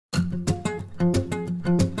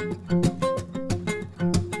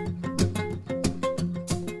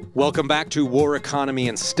Welcome back to War, Economy,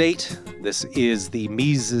 and State. This is the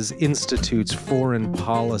Mises Institute's Foreign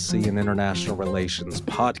Policy and International Relations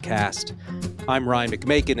podcast. I'm Ryan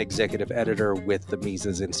McMakin, executive editor with the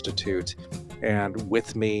Mises Institute, and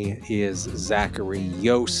with me is Zachary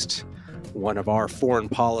Yost, one of our foreign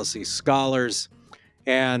policy scholars.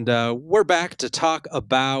 And we're back to talk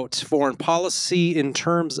about foreign policy in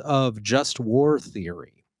terms of just war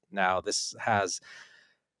theory. Now, this has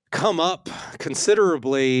come up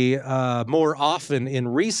considerably more often in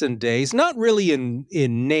recent days, not really in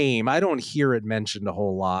name. I don't hear it mentioned a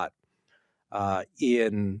whole lot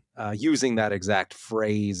in using that exact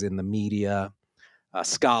phrase in the media.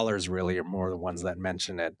 Scholars really are more the ones that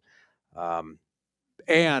mention it.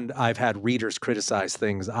 And I've had readers criticize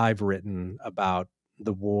things I've written about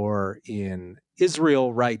the war in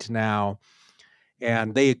Israel right now.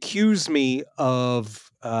 And they accuse me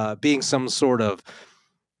of being some sort of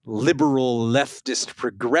liberal, leftist,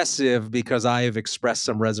 progressive because I have expressed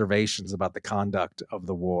some reservations about the conduct of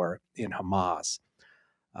the war in Hamas.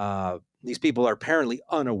 These people are apparently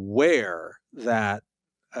unaware that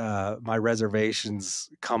my reservations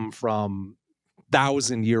come from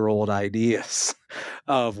 1,000-year-old ideas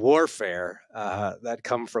of warfare that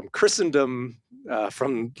come from Christendom,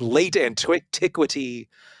 from late antiquity.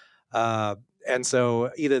 And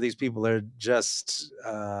so either these people are just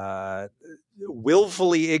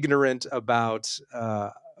willfully ignorant about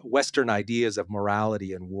Western ideas of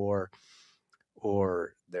morality and war,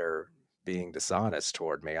 or they're being dishonest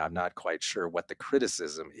toward me. I'm not quite sure what the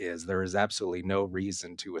criticism is. There is absolutely no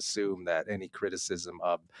reason to assume that any criticism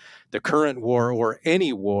of the current war or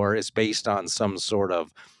any war is based on some sort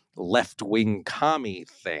of left-wing commie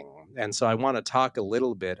thing. And so I want to talk a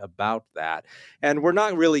little bit about that. And we're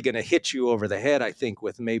not really going to hit you over the head, I think,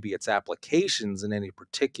 with maybe its applications in any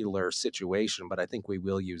particular situation, but I think we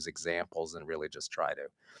will use examples and really just try to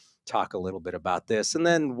talk a little bit about this. And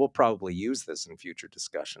then we'll probably use this in future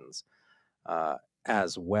discussions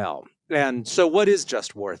as well. And so what is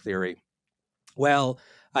just war theory? Well,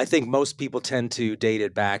 I think most people tend to date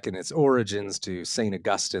it back in its origins to St.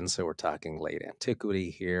 Augustine. So we're talking late antiquity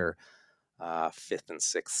here, 5th and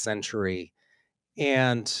 6th century.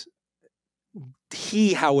 And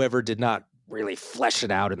he, however, did not really flesh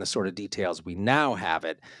it out in the sort of details we now have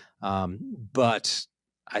it. But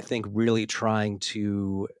I think really trying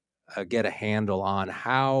to get a handle on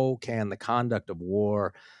how can the conduct of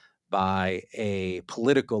war by a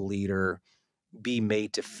political leader be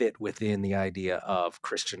made to fit within the idea of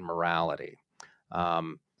Christian morality.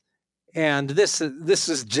 And this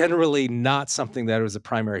is generally not something that was a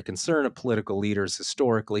primary concern of political leaders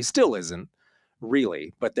historically, still isn't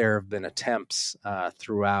really, but there have been attempts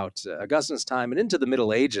throughout Augustine's time and into the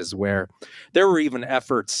Middle Ages where there were even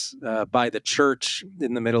efforts by the church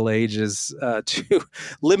in the Middle Ages to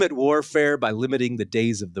limit warfare by limiting the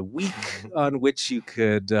days of the week on which you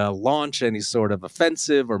could launch any sort of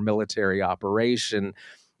offensive or military operation.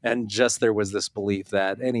 And just there was this belief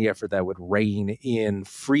that any effort that would rein in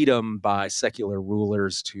freedom by secular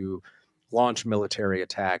rulers to launch military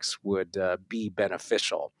attacks would be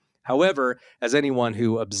beneficial. However, as anyone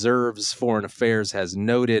who observes foreign affairs has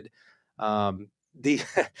noted, these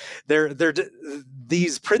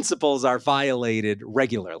principles are violated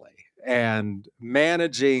regularly, and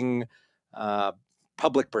managing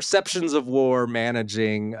public perceptions of war,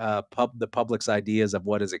 managing the public's ideas of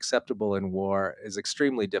what is acceptable in war is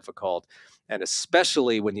extremely difficult, and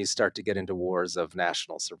especially when you start to get into wars of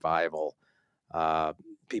national survival.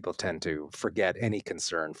 People tend to forget any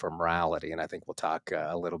concern for morality, and I think we'll talk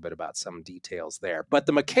a little bit about some details there. But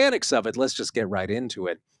the mechanics of it, let's just get right into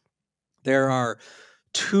it. There are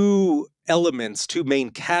two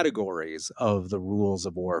main categories of the rules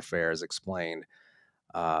of warfare as explained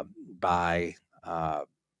by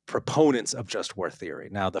proponents of just war theory.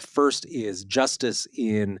 Now, the first is justice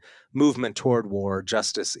in movement toward war,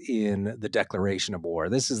 justice in the declaration of war.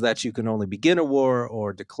 This is that you can only begin a war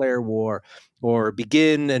or declare war or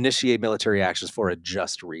initiate military actions for a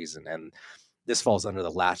just reason. And this falls under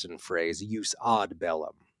the Latin phrase jus ad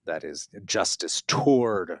bellum, that is justice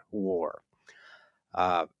toward war.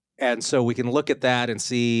 And so we can look at that and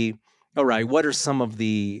see, all right, what are some of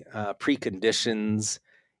the preconditions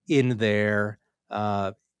in there?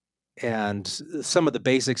 And some of the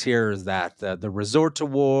basics here is that the resort to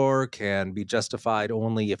war can be justified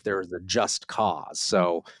only if there is a just cause.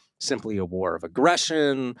 So simply a war of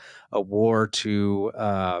aggression, a war to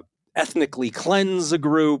ethnically cleanse a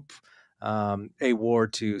group, a war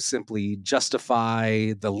to simply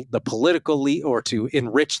justify the political or to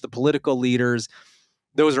enrich the political leaders.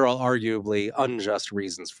 Those are all arguably unjust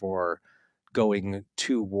reasons for going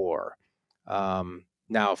to war.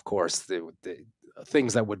 Now, of course, the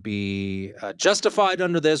things that would be justified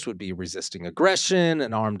under this would be resisting aggression,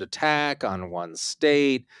 an armed attack on one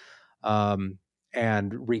state, um,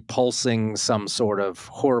 and repulsing some sort of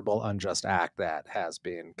horrible, unjust act that has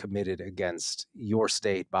been committed against your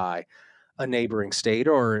state by a neighboring state.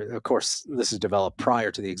 Or, of course, this is developed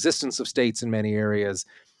prior to the existence of states in many areas,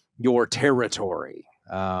 your territory,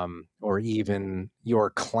 or even your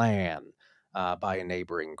clan by a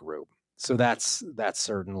neighboring group. So that's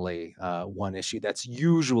certainly one issue that's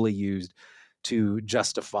usually used to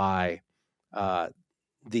justify uh,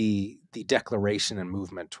 the declaration and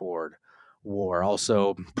movement toward war.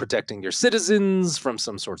 Also, protecting your citizens from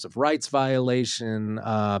some sorts of rights violation.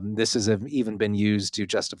 This has even been used to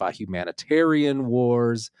justify humanitarian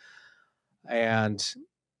wars, and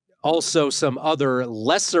also some other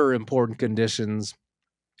lesser important conditions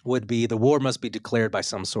would be the war must be declared by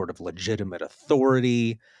some sort of legitimate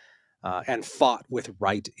authority and fought with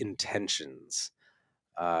right intentions.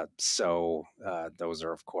 Those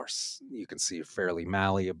are, of course, you can see fairly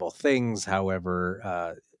malleable things.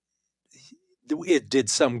 However, did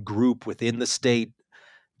some group within the state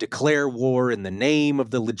declare war in the name of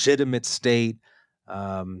the legitimate state?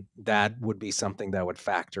 That would be something that would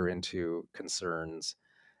factor into concerns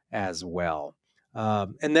as well.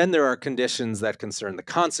 And then there are conditions that concern the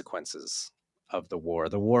consequences of the war.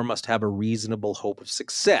 The war must have a reasonable hope of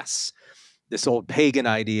success. This old pagan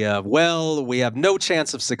idea of, well, we have no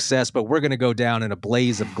chance of success, but we're going to go down in a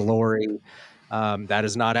blaze of glory. That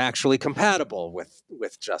is not actually compatible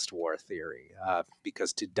with just war theory,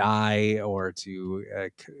 because to die or to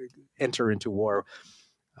enter into war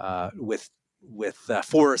with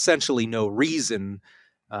for essentially no reason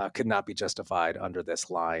could not be justified under this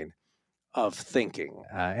line of thinking.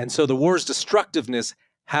 And so the war's destructiveness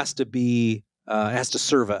has to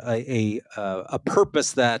serve a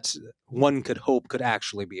purpose that one could hope could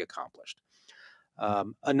actually be accomplished.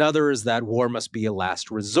 Another is that war must be a last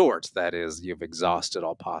resort. That is, you've exhausted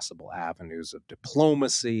all possible avenues of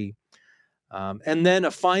diplomacy. And then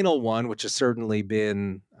a final one, which has certainly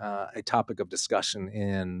been a topic of discussion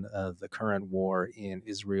in the current war in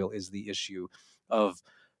Israel, is the issue of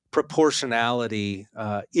proportionality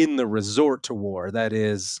in the resort to war. That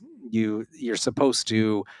is, you're supposed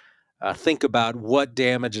to think about what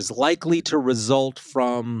damage is likely to result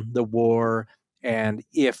from the war, and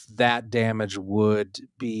if that damage would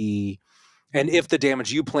be, and if the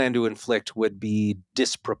damage you plan to inflict would be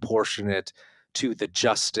disproportionate to the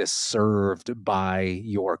justice served by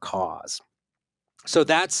your cause. So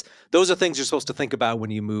those are things you're supposed to think about when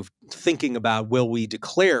you move thinking about, will we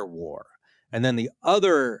declare war? And then the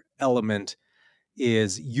other element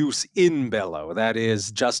is jus in bello, that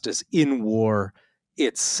is justice in war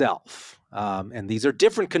itself. And these are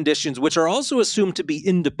different conditions, which are also assumed to be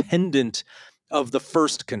independent of the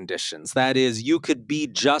first conditions. That is, you could be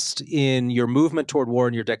just in your movement toward war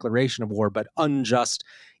and your declaration of war, but unjust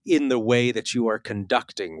in the way that you are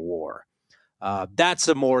conducting war. That's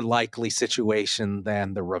a more likely situation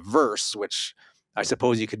than the reverse, which I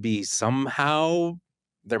suppose you could be somehow.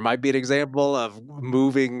 There might be an example of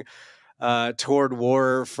moving toward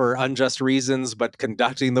war for unjust reasons, but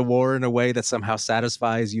conducting the war in a way that somehow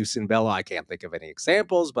satisfies jus in bello. I can't think of any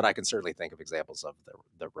examples, but I can certainly think of examples of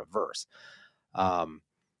the reverse.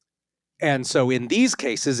 And so in these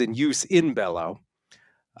cases, in jus in bello,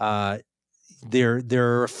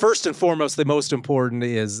 they're first and foremost, the most important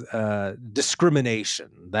is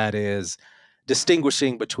discrimination. That is,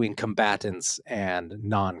 distinguishing between combatants and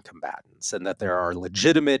non-combatants, and that there are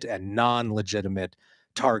legitimate and non-legitimate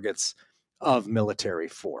targets of military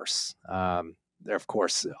force. There, of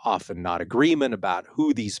course, often not agreement about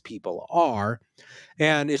who these people are.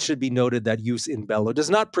 And it should be noted that jus in bello does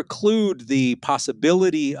not preclude the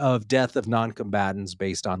possibility of death of non-combatants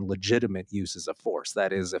based on legitimate uses of force.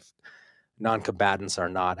 That is, if non-combatants are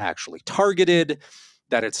not actually targeted,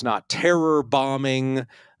 that it's not terror bombing,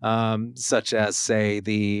 such as, say,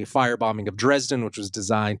 the firebombing of Dresden, which was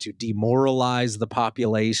designed to demoralize the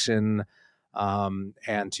population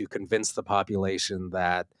and to convince the population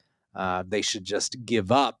that they should just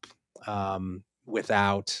give up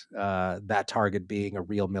without that target being a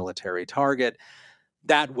real military target.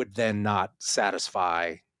 That would then not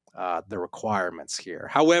satisfy the requirements here.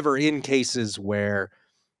 However, in cases where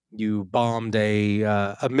you bombed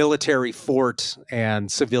a military fort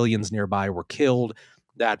and civilians nearby were killed,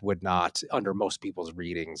 that would not, under most people's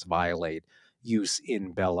readings, violate jus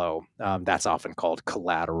in bello. That's often called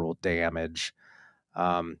collateral damage.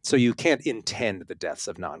 So you can't intend the deaths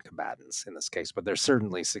of non-combatants in this case, but there's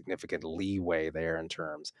certainly significant leeway there in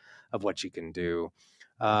terms of what you can do.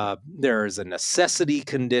 There is a necessity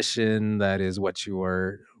condition, that is what you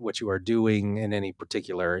are doing in any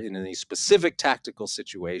specific tactical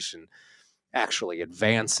situation actually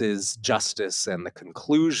advances justice and the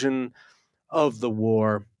conclusion of the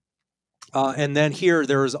war. And then here,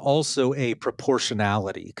 there is also a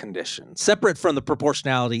proportionality condition. Separate from the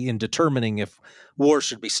proportionality in determining if war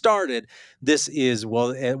should be started, this is,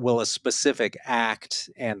 will a specific act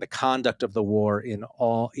and the conduct of the war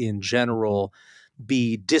in general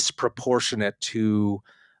be disproportionate to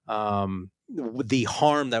the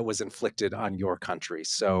harm that was inflicted on your country.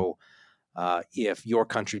 So if your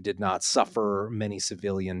country did not suffer many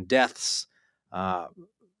civilian deaths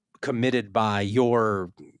committed by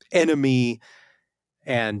your enemy,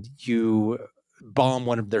 and you bomb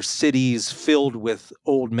one of their cities filled with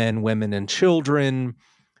old men, women, and children,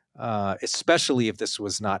 especially if this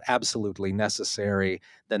was not absolutely necessary,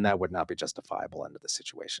 then that would not be justifiable under the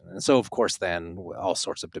situation. And so, of course, then all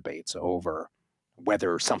sorts of debates over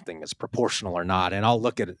whether something is proportional or not. And I'll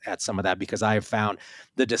look at some of that, because I have found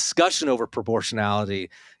the discussion over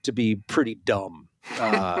proportionality to be pretty dumb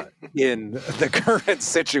in the current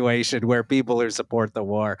situation, where people who support the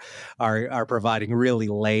war are providing really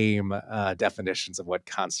lame definitions of what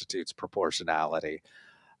constitutes proportionality.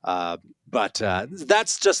 But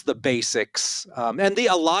that's just the basics. And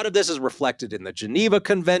a lot of this is reflected in the Geneva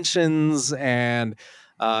Conventions, and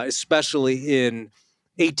especially in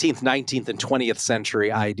 18th, 19th, and 20th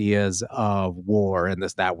century ideas of war. And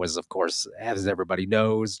that was, of course, as everybody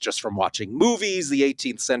knows, just from watching movies, the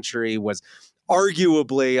 18th century was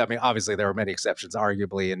arguably, I mean, obviously there are many exceptions,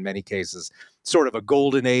 arguably in many cases, sort of a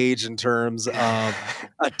golden age in terms of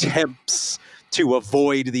attempts to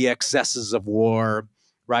avoid the excesses of war.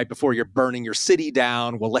 Right before you're burning your city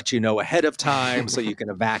down, we'll let you know ahead of time so you can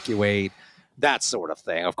evacuate, that sort of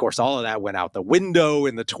thing. Of course, all of that went out the window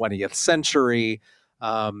in the 20th century,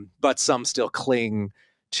 but some still cling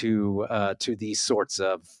to these sorts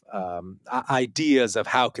of ideas of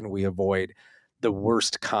how can we avoid the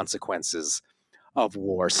worst consequences of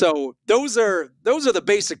war. So those are the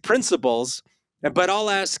basic principles. But I'll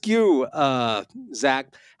ask you,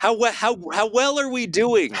 Zach, how well are we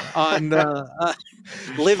doing on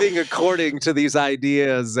living according to these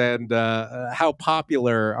ideas, and how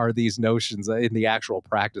popular are these notions in the actual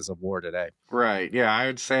practice of war today? Right. Yeah, I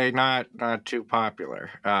would say not too popular.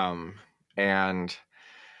 And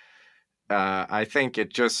I think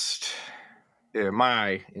it just,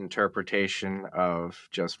 my interpretation of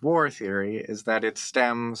just war theory is that it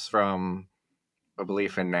stems from a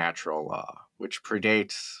belief in natural law, which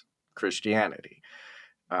predates Christianity.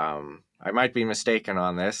 I might be mistaken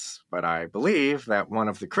on this, but I believe that one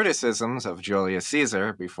of the criticisms of Julius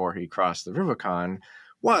Caesar before he crossed the Rubicon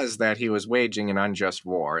was that he was waging an unjust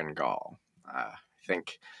war in Gaul. I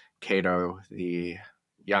think Cato the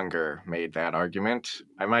Younger made that argument.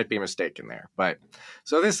 I might be mistaken there. But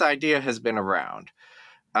so this idea has been around.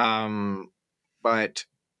 But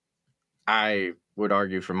I would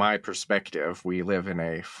argue, from my perspective, we live in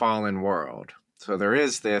a fallen world. So there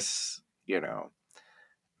is this,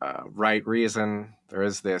 right reason. There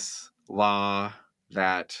is this law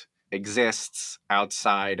that exists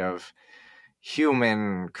outside of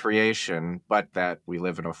human creation, but that we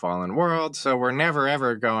live in a fallen world. So we're never,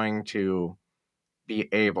 ever going to be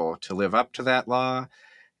able to live up to that law.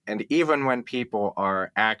 And even when people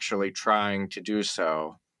are actually trying to do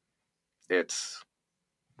so, it's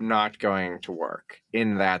not going to work,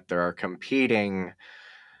 in that there are competing.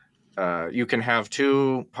 You can have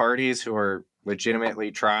two parties who are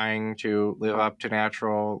legitimately trying to live up to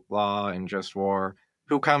natural law and just war,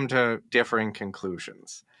 who come to differing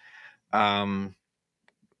conclusions. Now,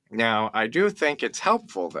 I do think it's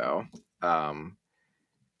helpful, though,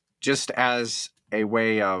 just as a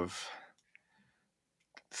way of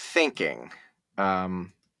thinking.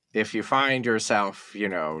 If you find yourself,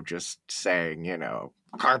 just saying,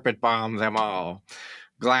 carpet bomb them all,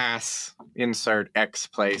 glass, insert X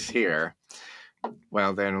place here,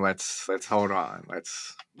 well, then let's hold on.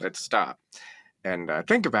 Let's stop and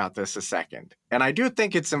think about this a second. And I do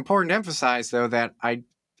think it's important to emphasize, though, that I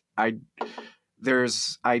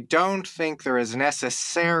don't think there is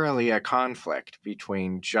necessarily a conflict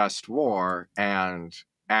between just war and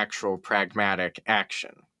actual pragmatic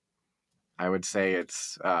action. I would say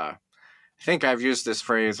it's, I think I've used this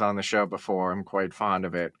phrase on the show before. I'm quite fond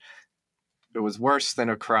of it. It was worse than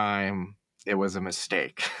a crime. It was a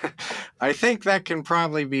mistake. I think that can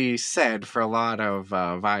probably be said for a lot of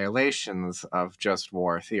violations of just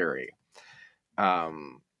war theory.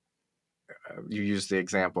 You used the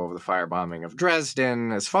example of the firebombing of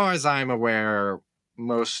Dresden. As far as I'm aware,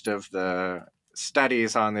 most of the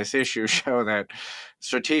studies on this issue show that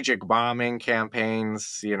strategic bombing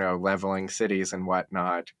campaigns, leveling cities and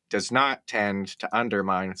whatnot, does not tend to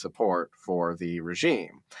undermine support for the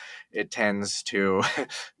regime. It tends to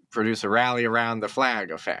produce a rally around the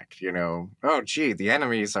flag effect. Oh, gee, the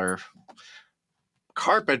enemies are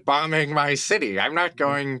carpet bombing my city. I'm not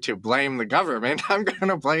going to blame the government. I'm going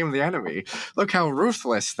to blame the enemy. Look how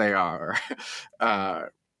ruthless they are.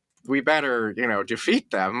 We better,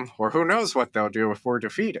 defeat them, or who knows what they'll do if we're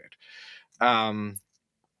defeated. And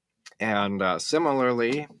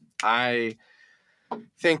similarly, I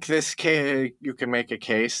think you can make a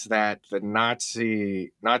case that the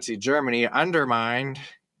Nazi Germany undermined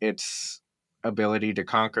its ability to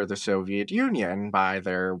conquer the Soviet Union by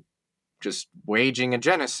their just waging a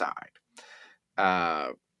genocide.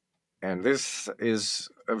 And this is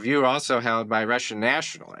a view also held by Russian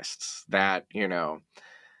nationalists that, and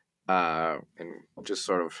just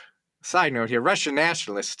sort of side note here, Russian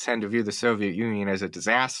nationalists tend to view the Soviet Union as a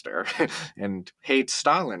disaster and hate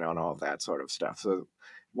Stalin on all that sort of stuff. So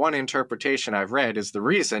one interpretation I've read is the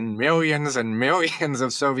reason millions and millions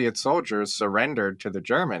of Soviet soldiers surrendered to the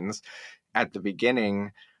Germans at the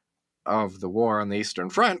beginning of the war on the Eastern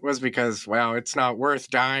Front was because, well, it's not worth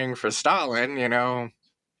dying for Stalin,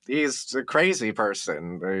 he's a crazy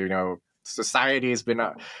person, society's been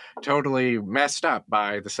totally messed up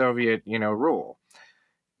by the Soviet, rule.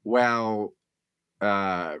 Well,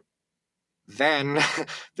 then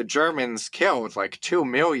the Germans killed like 2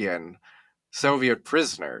 million Soviet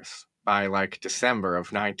prisoners by like December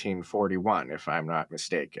of 1941, if I'm not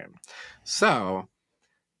mistaken. So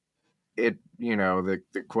it, the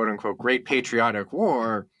quote unquote Great Patriotic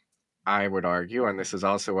War, I would argue, and this is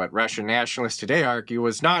also what Russian nationalists today argue,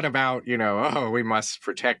 was not about, we must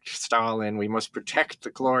protect Stalin, we must protect the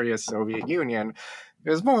glorious Soviet Union. It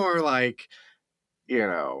was more like,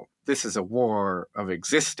 this is a war of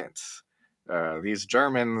existence. These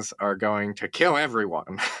Germans are going to kill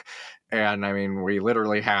everyone. And I mean, we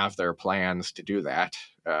literally have their plans to do that,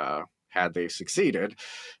 had they succeeded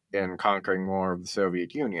in conquering more of the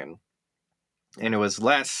Soviet Union. And it was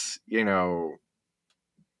less,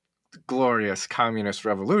 glorious communist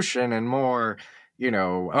revolution and more,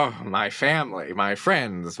 my family, my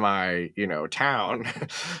friends, my, town,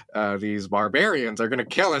 these barbarians are going to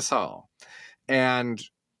kill us all. And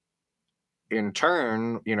in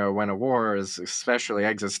turn, when a war is especially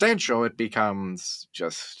existential, it becomes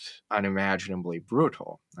just unimaginably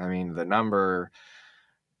brutal. I mean, the number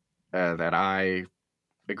that I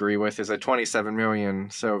agree with is that 27 million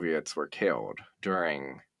Soviets were killed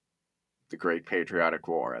during the Great Patriotic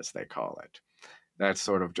War, as they call it. That's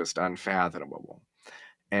sort of just unfathomable.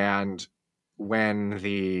 And when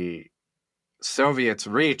the Soviets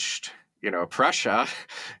reached, Prussia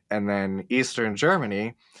and then Eastern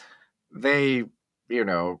Germany, they,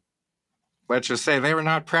 let's just say they were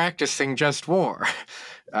not practicing just war.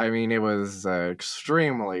 I mean, it was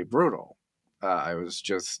extremely brutal. I was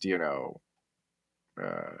just,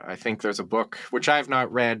 I think there's a book, which I've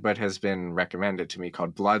not read, but has been recommended to me,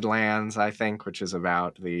 called Bloodlands, I think, which is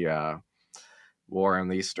about the war on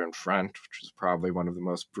the Eastern Front, which is probably one of the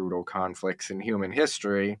most brutal conflicts in human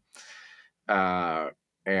history.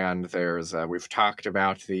 And there's, we've talked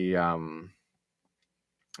about the,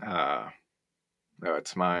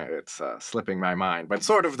 it's slipping my mind, but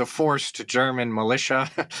sort of the forced German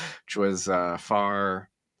militia, which was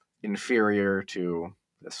far inferior to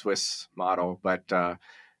the Swiss model, but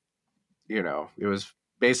it was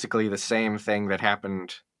basically the same thing that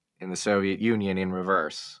happened in the Soviet Union in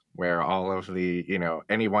reverse, where all of the,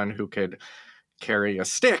 anyone who could carry a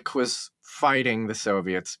stick was fighting the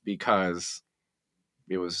Soviets because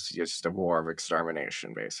it was just a war of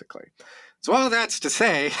extermination, basically. So all that's to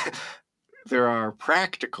say, there are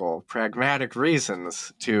pragmatic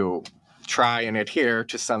reasons to try and adhere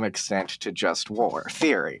to some extent to just war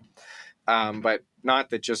theory. But not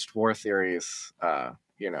that just war theory is,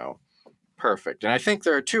 perfect. And I think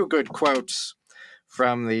there are two good quotes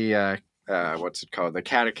from the, what's it called? The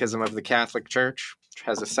Catechism of the Catholic Church, which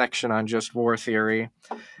has a section on just war theory.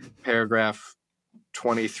 Paragraph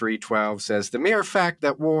 2312 says, "The mere fact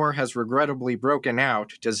that war has regrettably broken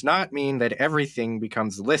out does not mean that everything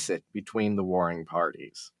becomes licit between the warring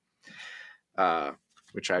parties."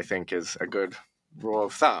 Which I think is a good rule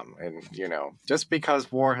of thumb. And, just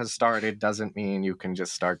because war has started doesn't mean you can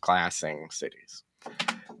just start glassing cities.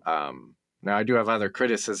 Now, I do have other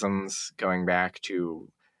criticisms going back to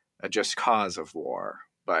a just cause of war.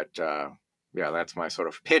 But, that's my sort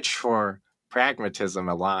of pitch for pragmatism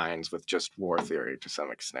aligns with just war theory to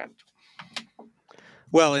some extent.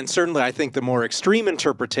 Well, and certainly I think the more extreme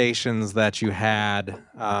interpretations that you had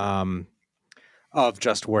of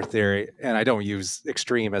just war theory, and I don't use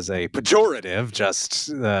extreme as a pejorative,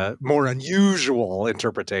 just more unusual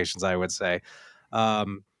interpretations, I would say.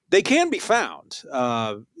 They can be found.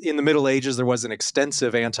 In the Middle Ages, there was an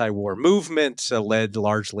extensive anti-war movement led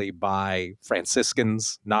largely by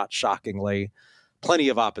Franciscans, not shockingly. Plenty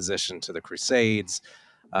of opposition to the Crusades,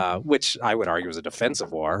 which I would argue was a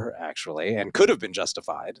defensive war, actually, and could have been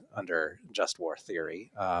justified under just war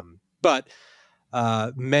theory. But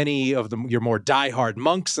many of your more diehard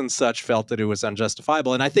monks and such felt that it was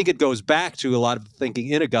unjustifiable. And I think it goes back to a lot of the thinking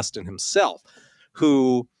in Augustine himself,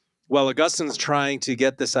 who, well, Augustine's trying to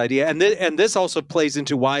get this idea. And this also plays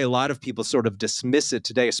into why a lot of people sort of dismiss it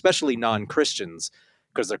today, especially non-Christians,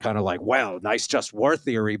 because they're kind of like, well, nice just war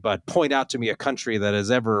theory, but point out to me a country that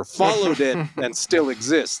has ever followed it and still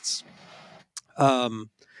exists.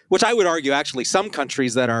 Which I would argue, actually, some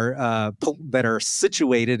countries that are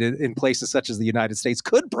situated in places such as the United States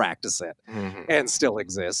could practice it and still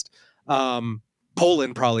exist.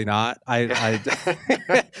 Poland, probably not.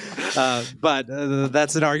 But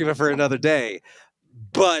that's an argument for another day.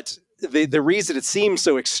 But the reason it seems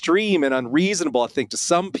so extreme and unreasonable, I think, to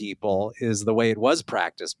some people is the way it was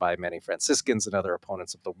practiced by many Franciscans and other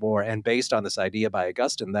opponents of the war, and based on this idea by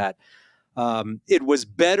Augustine that it was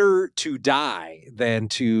better to die than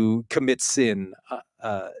to commit sin.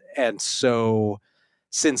 And so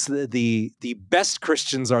since the best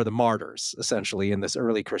Christians are the martyrs, essentially, in this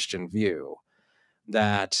early Christian view,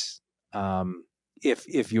 that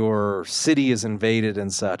if your city is invaded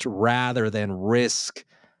and such, rather than risk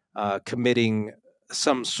committing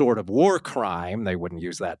some sort of war crime, they wouldn't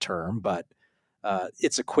use that term, but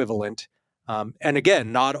it's equivalent. And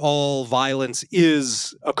again, not all violence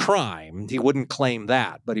is a crime. He wouldn't claim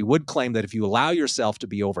that, but he would claim that if you allow yourself to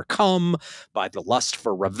be overcome by the lust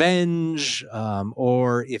for revenge,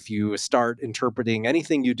 or if you start interpreting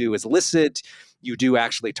anything you do as illicit, you do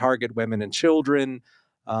actually target women and children,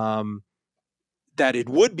 that it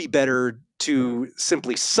would be better to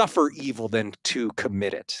simply suffer evil than to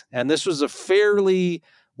commit it. And this was a fairly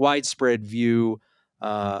widespread view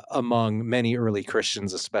among many early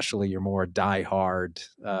Christians, especially your more diehard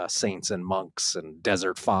saints and monks and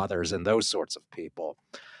desert fathers and those sorts of people.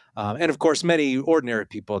 And of course, many ordinary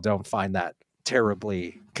people don't find that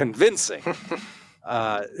terribly convincing.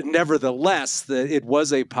 Nevertheless, it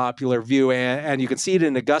was a popular view, and you can see it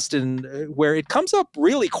in Augustine, where it comes up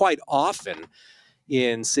really quite often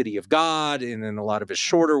in City of God and in a lot of his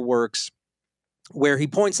shorter works, where he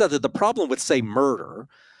points out that the problem with, say, murder,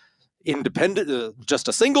 independent, just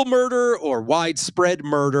a single murder or widespread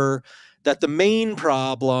murder, that the main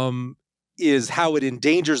problem is how it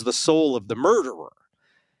endangers the soul of the murderer.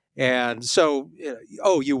 And so,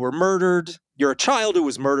 you were murdered. You're a child who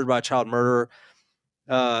was murdered by a child murderer.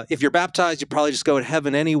 If you're baptized, you probably just go to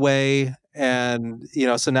heaven anyway. And,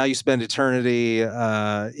 so now you spend eternity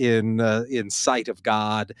in sight of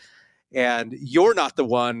God. And you're not the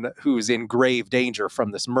one who's in grave danger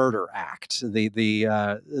from this murder act.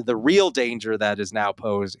 The real danger that is now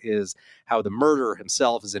posed is how the murderer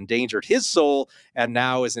himself has endangered his soul and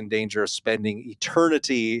now is in danger of spending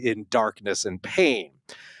eternity in darkness and pain.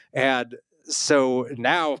 And so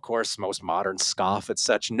now, of course, most moderns scoff at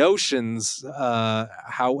such notions.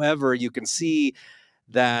 However, you can see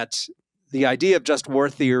that the idea of just war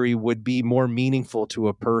theory would be more meaningful to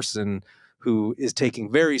a person who is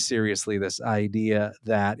taking very seriously this idea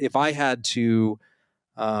that if I had to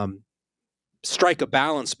strike a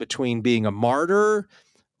balance between being a martyr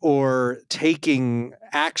or taking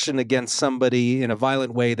action against somebody in a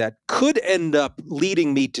violent way that could end up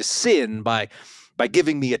leading me to sin by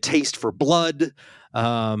giving me a taste for blood,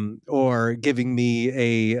 or giving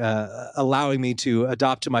me allowing me to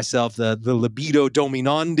adopt to myself the libido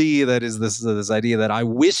dominandi, that is this idea that I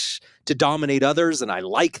wish to dominate others and I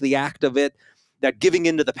like the act of it, that giving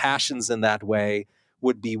into the passions in that way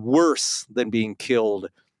would be worse than being killed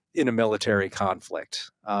in a military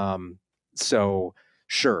conflict. So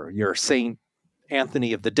sure, you're Saint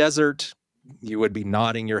Anthony of the Desert, you would be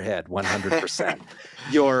nodding your head 100%.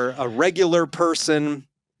 You're a regular person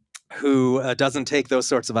who doesn't take those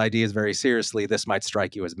sorts of ideas very seriously, this might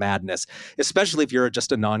strike you as madness, especially if you're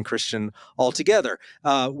just a non-Christian altogether,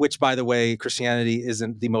 which, by the way, Christianity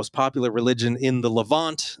isn't the most popular religion in the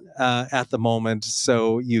Levant at the moment,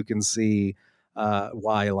 so you can see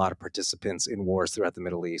why a lot of participants in wars throughout the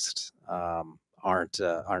Middle East aren't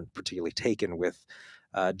particularly taken with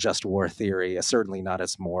just war theory, certainly not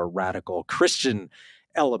its more radical Christian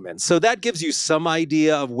elements. So that gives you some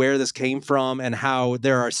idea of where this came from and how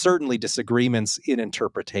there are certainly disagreements in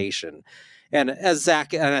interpretation. And as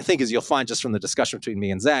Zach, and I think as you'll find just from the discussion between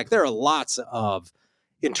me and Zach, there are lots of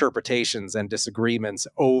interpretations and disagreements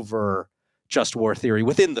over just war theory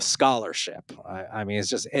within the scholarship. I mean, it's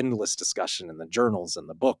just endless discussion in the journals and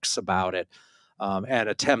the books about it, and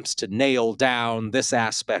attempts to nail down this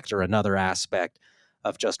aspect or another aspect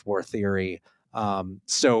of just war theory.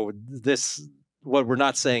 So this, what we're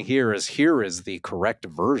not saying here is the correct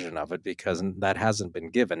version of it, because that hasn't been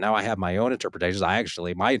given. Now I have my own interpretations.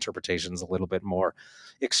 My interpretation is a little bit more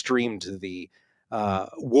extreme to the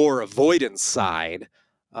war avoidance side.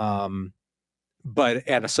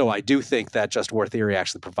 So I do think that just war theory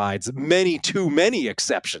actually provides too many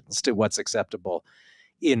exceptions to what's acceptable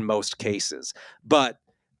in most cases. But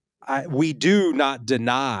we do not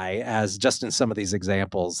deny, as just in some of these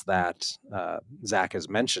examples that Zach has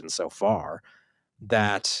mentioned so far,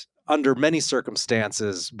 that under many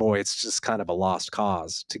circumstances, boy, it's just kind of a lost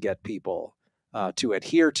cause to get people to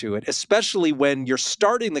adhere to it, especially when you're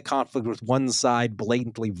starting the conflict with one side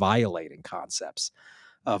blatantly violating concepts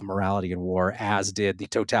of morality and war, as did the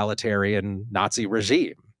totalitarian Nazi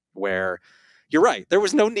regime, where you're right, there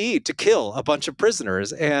was no need to kill a bunch of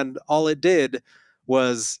prisoners, and all it did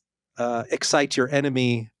was excite your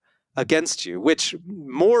enemy against you, which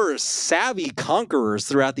more savvy conquerors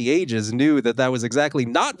throughout the ages knew that was exactly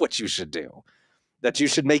not what you should do, that you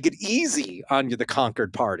should make it easy on the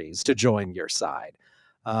conquered parties to join your side.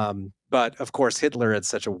 But of course, Hitler had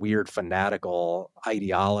such a weird fanatical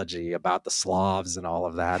ideology about the Slavs and all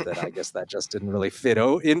of that I guess that just didn't really fit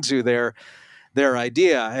into their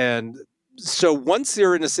idea. And so once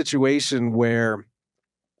you're in a situation where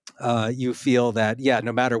you feel that,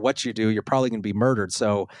 no matter what you do, you're probably going to be murdered.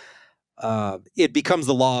 So it becomes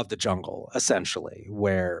the law of the jungle, essentially,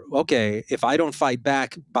 where, okay, if I don't fight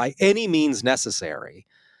back by any means necessary,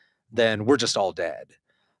 then we're just all dead.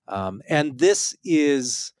 And this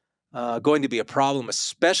is going to be a problem,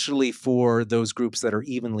 especially for those groups that are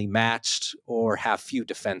evenly matched or have few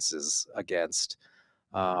defenses against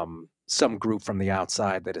some group from the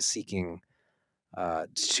outside that is seeking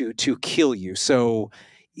to kill you. So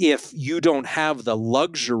if you don't have the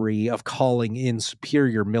luxury of calling in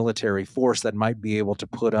superior military force that might be able to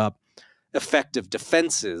put up effective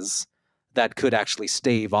defenses that could actually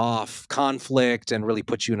stave off conflict and really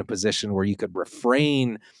put you in a position where you could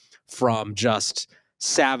refrain from just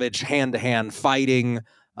savage hand-to-hand fighting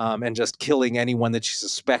and just killing anyone that you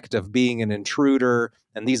suspect of being an intruder,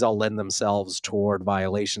 and these all lend themselves toward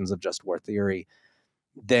violations of just war theory,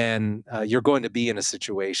 then you're going to be in a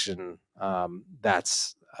situation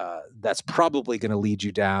that's probably going to lead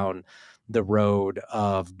you down the road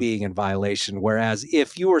of being in violation. Whereas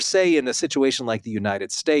if you were, say, in a situation like the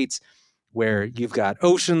United States, where you've got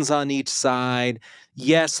oceans on each side,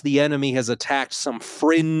 yes, the enemy has attacked some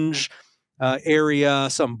fringe area,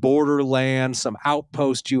 some borderland, some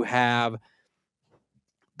outpost you have,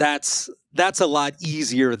 that's a lot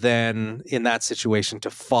easier than in that situation to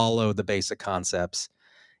follow the basic concepts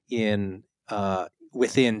in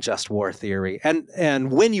within just war theory.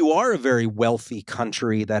 And when you are a very wealthy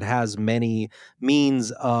country that has many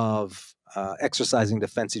means of exercising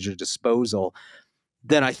defense at your disposal,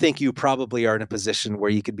 then I think you probably are in a position where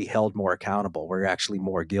you could be held more accountable, where you're actually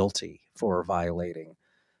more guilty for violating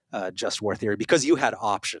just war theory, because you had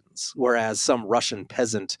options. Whereas some Russian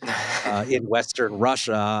peasant in Western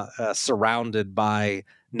Russia, surrounded by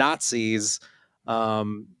Nazis,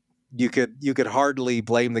 you could hardly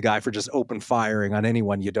blame the guy for just open firing on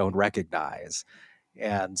anyone you don't recognize.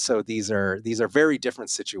 And so these are very different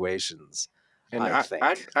situations. And I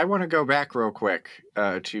think. I want to go back real quick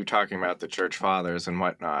to talking about the church fathers and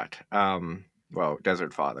whatnot. Well,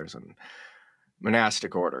 desert fathers and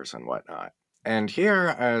monastic orders and whatnot. And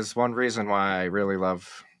here, as one reason why I really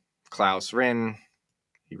love Klaus Rinn,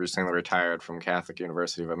 he recently retired from Catholic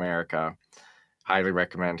University of America. Highly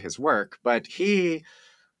recommend his work, but he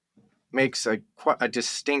makes a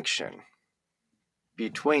distinction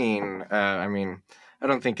between, I mean, I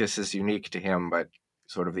don't think this is unique to him, but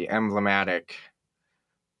sort of the emblematic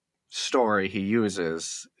story he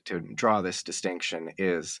uses to draw this distinction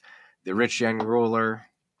is the rich young ruler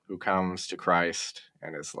who comes to Christ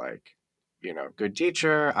and is like, good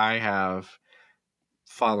teacher, I have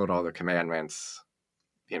followed all the commandments,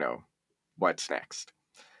 what's next?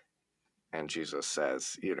 And Jesus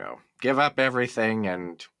says, give up everything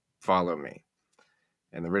and follow me.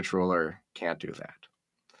 And the rich ruler can't do that.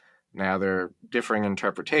 Now, there are differing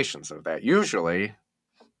interpretations of that. Usually,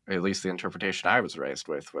 at least the interpretation I was raised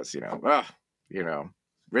with was,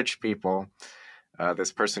 rich people,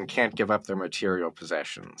 this person can't give up their material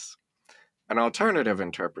possessions. An alternative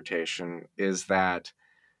interpretation is that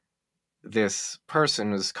this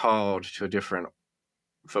person is called to a different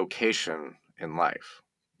vocation in life,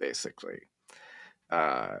 basically.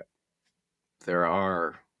 uh, there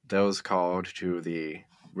are those called to the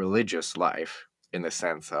religious life in the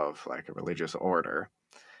sense of like a religious order,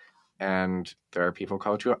 and there are people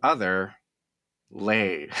called to other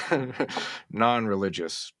lay,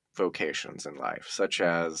 non-religious vocations in life, such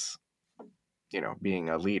as, being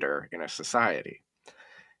a leader in a society.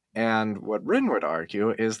 And what Rin would argue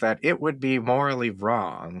is that it would be morally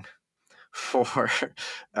wrong for,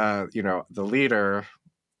 the leader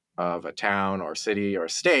of a town or city or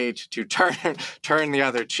state to turn the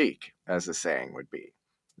other cheek, as the saying would be.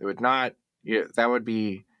 It would not. That would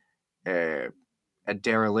be a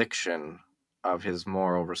dereliction of his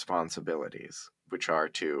moral responsibilities, which are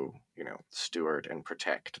to, steward and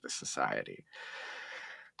protect the society.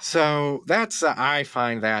 So that's, I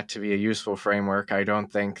find that to be a useful framework. I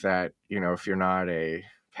don't think that, if you're not a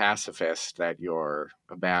pacifist, that you're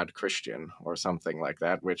a bad Christian or something like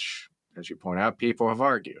that, which, as you point out, people have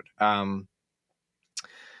argued.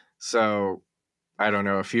 So I don't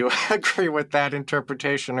know if you agree with that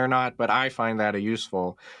interpretation or not, but I find that a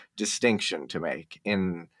useful distinction to make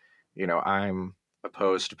in, I'm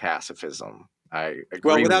opposed to pacifism. I agree.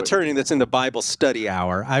 Well, without turning this into Bible study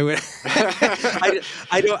hour, I would.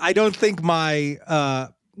 I don't think my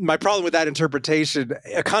problem with that interpretation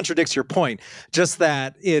contradicts your point. Just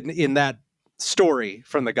that in that story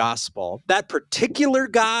from the gospel, that particular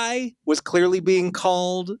guy was clearly being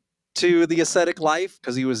called to the ascetic life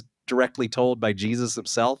because he was directly told by Jesus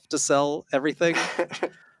himself to sell everything.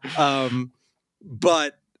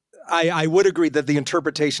 But I would agree that the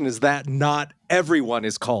interpretation is that not everyone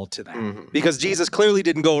is called to that, because Jesus clearly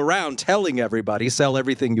didn't go around telling everybody, sell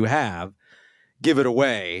everything you have, give it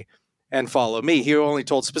away, and follow me. He only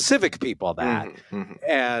told specific people that.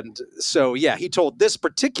 And so, yeah, he told this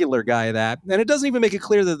particular guy that, and it doesn't even make it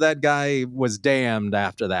clear that that guy was damned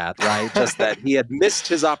after that, right? Just that he had missed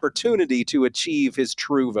his opportunity to achieve his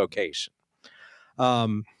true vocation.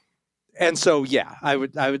 And so, yeah, I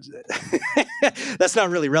would, that's not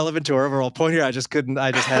really relevant to our overall point here. I just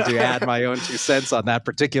had to add my own 2 cents on that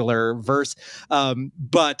particular verse.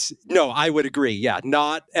 But no, I would agree. Yeah,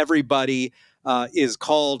 not everybody is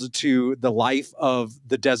called to the life of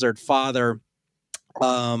the Desert Father,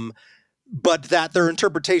 but that their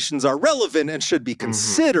interpretations are relevant and should be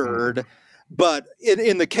considered. But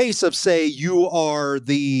in the case of, say, you are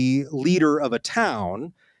the leader of a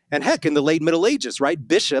town, and heck, in the late Middle Ages, right?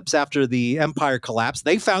 Bishops, after the empire collapsed,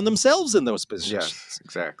 they found themselves in those positions. Yes,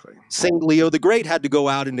 exactly. St. Leo the Great had to go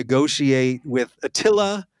out and negotiate with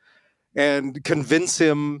Attila and convince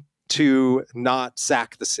him to not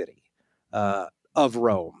sack the city of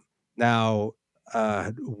Rome. Now,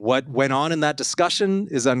 what went on in that discussion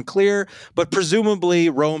is unclear, but presumably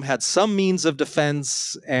Rome had some means of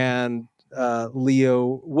defense, and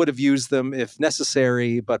Leo would have used them if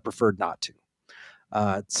necessary, but preferred not to.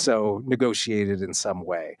 So negotiated in some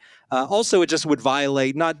way. Also, it just would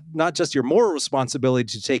violate not just your moral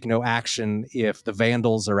responsibility to take no action if the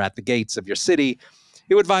Vandals are at the gates of your city.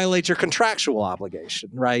 It would violate your contractual obligation,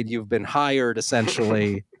 right? You've been hired,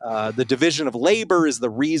 essentially. The division of labor is the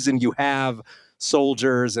reason you have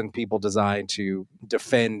soldiers and people designed to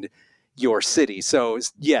defend your city. So,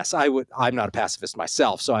 yes, I'm not a pacifist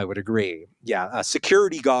myself, so I would agree. Yeah,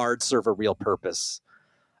 security guards serve a real purpose.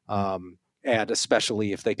 And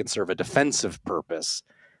especially if they can serve a defensive purpose,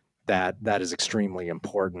 that is extremely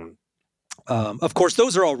important. Of course,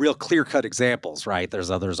 those are all real clear-cut examples, right? There's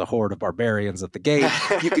a horde of barbarians at the gate.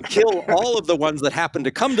 You could kill all of the ones that happen to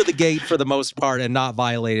come to the gate for the most part and not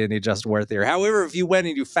violate any just war theory. However, if you went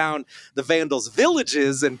and you found the Vandals'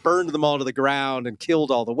 villages and burned them all to the ground and killed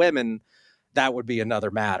all the women, that would be another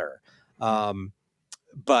matter.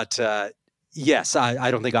 But yes, I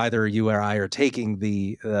don't think either you or I are taking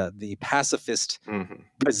the pacifist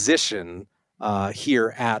position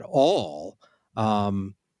here at all.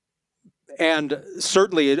 And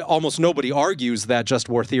certainly almost nobody argues that just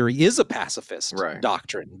war theory is a pacifist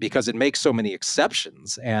doctrine, because it makes so many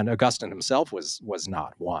exceptions. And Augustine himself was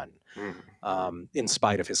not one, in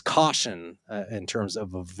spite of his caution in terms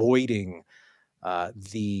of avoiding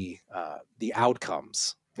the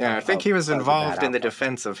outcomes. Yeah, I think he was involved in the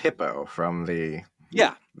defense of Hippo from the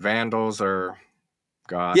Vandals or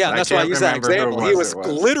gods. Yeah, that's why I use that example. He was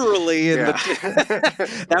literally in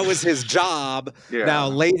the that was his job. Yeah. Now,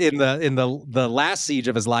 late in the last siege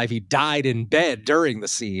of his life, he died in bed during the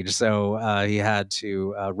siege, so he had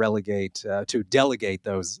to delegate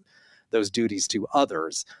those duties to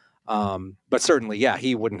others. But certainly, yeah,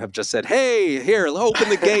 he wouldn't have just said, "Hey, here, open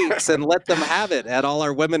the gates and let them have it at all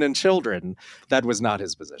our women and children." That was not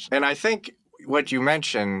his position. And I think what you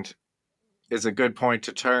mentioned is a good point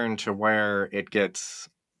to turn to where it gets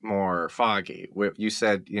more foggy. You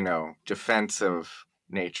said, defensive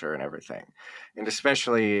nature and everything. And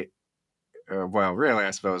especially, well, really,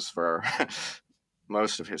 I suppose for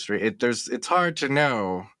most of history, it's hard to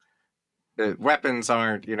know. Weapons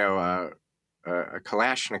aren't, a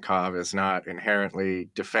Kalashnikov is not inherently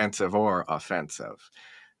defensive or offensive.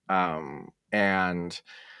 And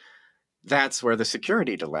that's where the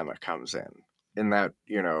security dilemma comes in that,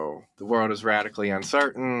 the world is radically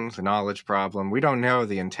uncertain, the knowledge problem. We don't know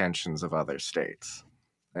the intentions of other states.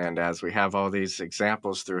 And as we have all these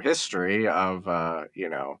examples through history of,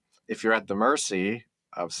 if you're at the mercy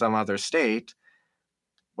of some other state,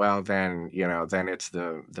 well, then it's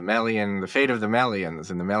the Melian, the fate of the Melians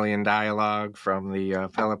in the Melian dialogue from the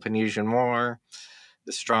Peloponnesian War.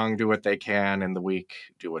 The strong do what they can and the weak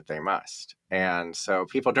do what they must. And so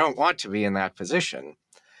people don't want to be in that position.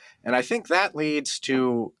 And I think that leads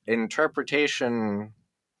to interpretation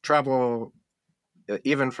trouble,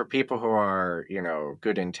 even for people who are,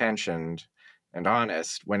 good intentioned and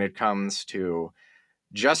honest when it comes to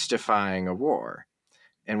justifying a war.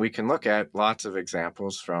 And we can look at lots of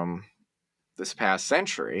examples from this past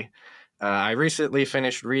century. I recently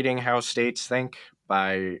finished reading How States Think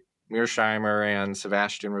by Mearsheimer and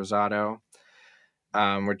Sebastian Rosado,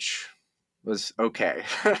 which was okay.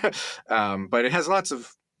 But it has lots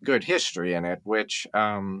of good history in it, which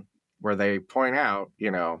where they point out,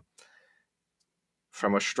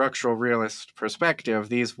 from a structural realist perspective,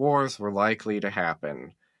 these wars were likely to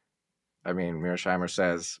happen. I mean, Mearsheimer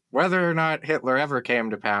says, whether or not Hitler ever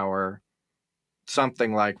came to power,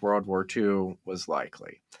 something like World War II was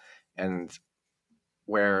likely. And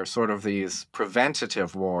where sort of these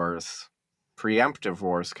preventative wars, preemptive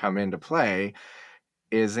wars come into play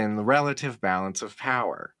is in the relative balance of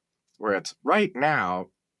power, where it's right now,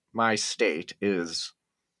 my state is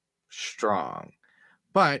strong.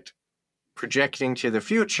 But projecting to the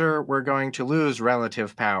future, we're going to lose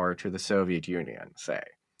relative power to the Soviet Union, say.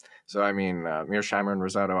 So, I mean, Mearsheimer and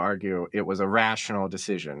Rosado argue it was a rational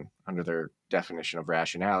decision under their definition of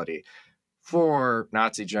rationality for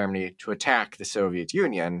Nazi Germany to attack the Soviet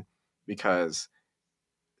Union because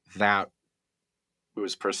that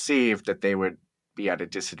was perceived that they would be at a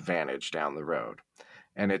disadvantage down the road.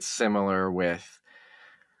 And it's similar with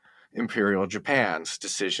Imperial Japan's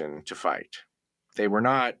decision to fight. They were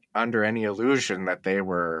not under any illusion that they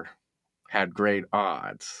had great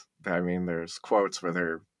odds. I mean, there's quotes where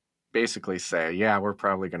they're basically say, yeah, we're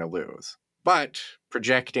probably going to lose. But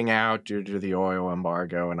projecting out due to the oil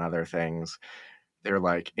embargo and other things, they're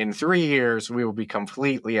like, in 3 years, we will be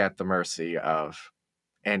completely at the mercy of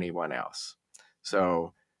anyone else.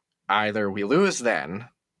 So either we lose then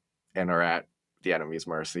and are at the enemy's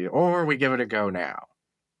mercy, or we give it a go now.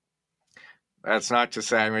 That's not to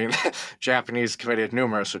say, I mean, Japanese committed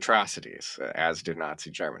numerous atrocities, as did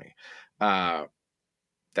Nazi Germany, that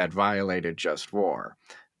violated just war.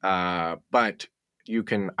 But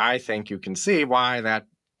I think you can see why that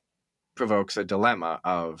provokes a dilemma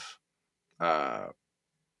of,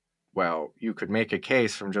 well, you could make a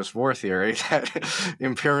case from just war theory that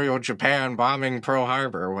Imperial Japan bombing Pearl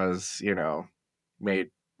Harbor was,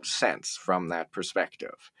 made sense from that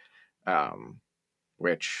perspective,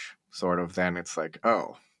 which sort of then it's like,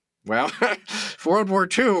 oh, well, World War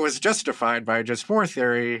II was justified by just war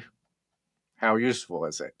theory. How useful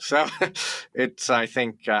is it? So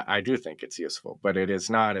I do think it's useful, but it is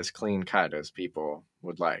not as clean cut as people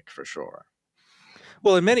would like, for sure.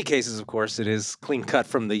 Well, in many cases, of course, it is clean cut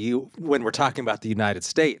from when we're talking about the United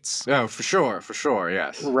States. Oh, for sure,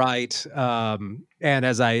 yes. Right. And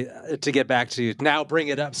to get back to now,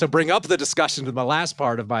 bring up the discussion to the last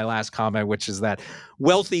part of my last comment, which is that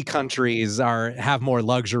wealthy countries have more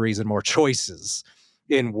luxuries and more choices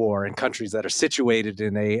in war, and countries that are situated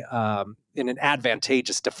in an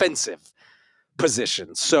advantageous defensive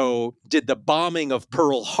position. So did the bombing of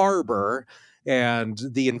Pearl Harbor and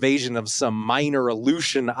the invasion of some minor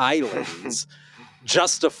Aleutian islands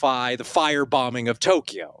justify the firebombing of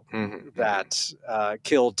Tokyo that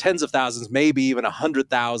killed tens of thousands, maybe even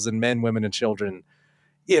 100,000 men, women, and children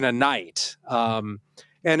in a night? And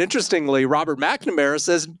interestingly, Robert McNamara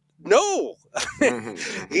says no.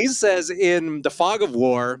 He says in The Fog of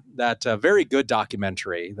War, that very good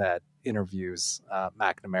documentary that interviews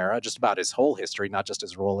McNamara just about his whole history, not just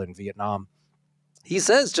his role in Vietnam. He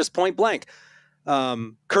says just point blank,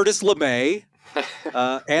 Curtis LeMay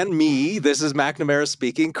and me, this is McNamara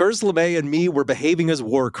speaking, Curtis LeMay and me were behaving as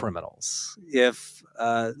war criminals. If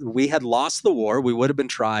we had lost the war, we would have been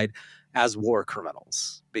tried as war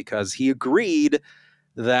criminals, because he agreed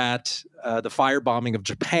that the firebombing of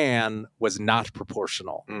Japan was not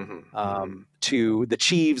proportional to the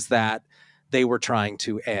chiefs that they were trying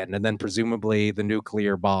to end. And then presumably the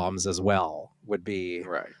nuclear bombs as well would be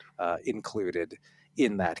included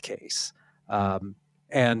in that case.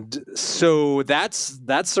 And so that's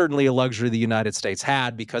certainly a luxury the United States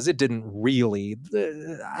had, because it didn't really.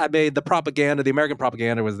 The propaganda, the American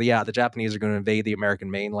propaganda was, the Japanese are going to invade the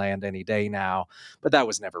American mainland any day now, but that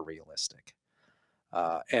was never realistic.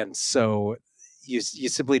 And so you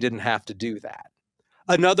simply didn't have to do that.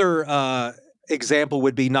 Another example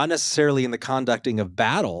would be not necessarily in the conducting of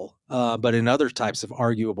battle, but in other types of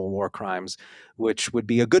arguable war crimes, which would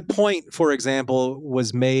be a good point, for example,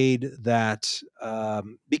 was made that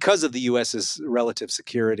because of the U.S.'s relative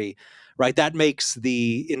security, right, that makes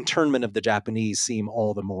the internment of the Japanese seem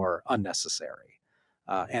all the more unnecessary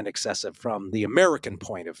and excessive from the American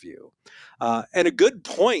point of view. And a good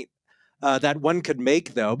point that one could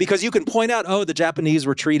make, though, because you can point out, the Japanese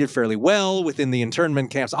were treated fairly well within the internment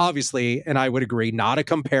camps, obviously, and I would agree, not a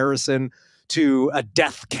comparison to a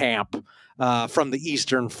death camp from the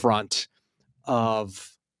Eastern Front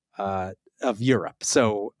of Europe.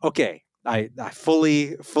 So, okay, I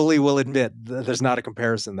fully will admit that there's not a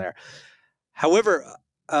comparison there. However,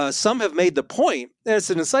 some have made the point, and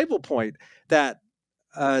it's an insightful point, that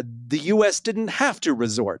the U.S. didn't have to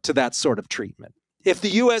resort to that sort of treatment. If the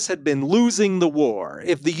U.S. had been losing the war,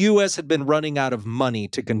 if the U.S. had been running out of money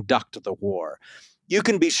to conduct the war, you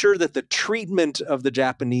can be sure that the treatment of the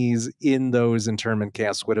Japanese in those internment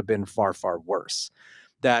camps would have been far, far worse.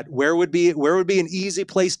 That where would be an easy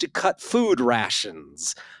place to cut food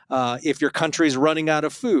rations if your country's running out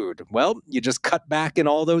of food? Well, you just cut back in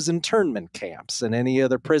all those internment camps and any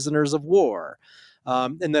other prisoners of war.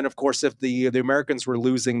 And then, of course, if the Americans were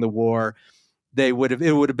losing the war, it would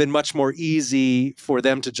have been much more easy for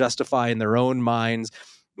them to justify in their own minds,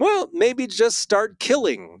 well, maybe just start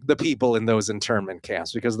killing the people in those internment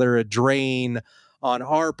camps because they're a drain on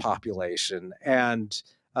our population. And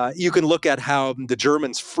you can look at how the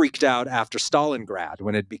Germans freaked out after Stalingrad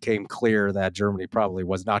when it became clear that Germany probably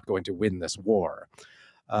was not going to win this war.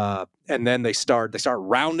 And then they start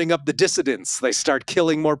rounding up the dissidents. They start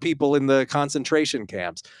killing more people in the concentration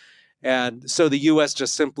camps. And so the U.S.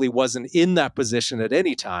 just simply wasn't in that position at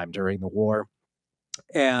any time during the war.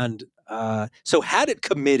 And so had it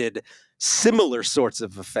committed similar sorts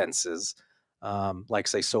of offenses, like,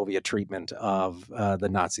 say, Soviet treatment of the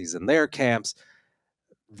Nazis in their camps,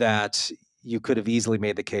 that you could have easily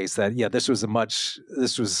made the case that, this was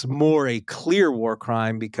more a clear war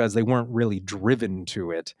crime because they weren't really driven to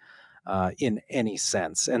it in any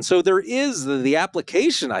sense. And so there is the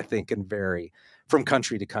application, I think, can vary from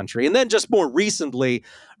country to country. And then just more recently,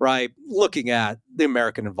 right, looking at the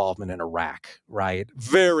American involvement in Iraq, right,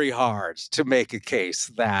 very hard to make a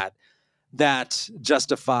case that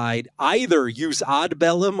justified either jus ad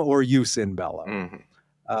bellum or jus in bellum.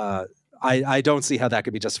 Mm-hmm. I don't see how that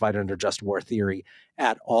could be justified under just war theory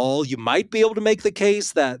at all. You might be able to make the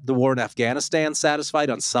case that the war in Afghanistan satisfied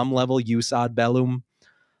on some level jus ad bellum.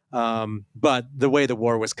 But the way the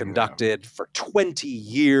war was conducted for 20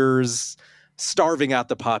 years, starving out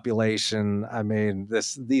the population, I mean,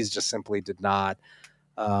 these just simply did not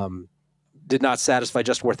satisfy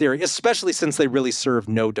just war theory, especially since they really served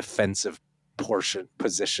no defensive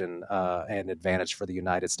position and advantage for the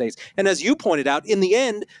United States. And as you pointed out, in the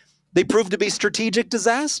end, they proved to be strategic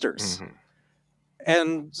disasters. Mm-hmm.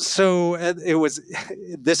 And so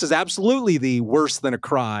this is absolutely the worse than a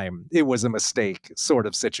crime, it was a mistake sort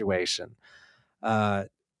of situation.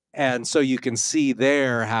 And so you can see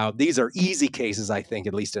there how these are easy cases, I think,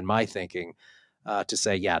 at least in my thinking, to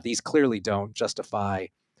say, these clearly don't justify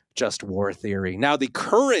just war theory. Now, the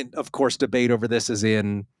current, of course, debate over this is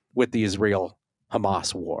with the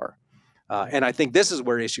Israel-Hamas war. And I think this is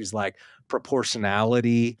where issues like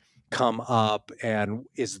proportionality come up, and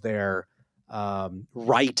is there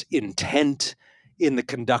right intent in the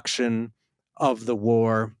conduction of the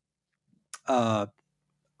war? I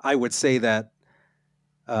would say that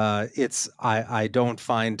I don't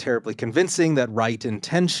find terribly convincing that right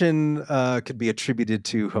intention could be attributed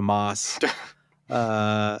to Hamas.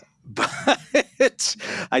 But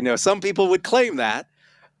I know some people would claim that.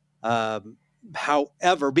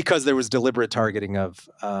 However, because there was deliberate targeting of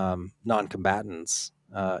non-combatants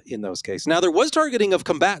in those cases. Now, there was targeting of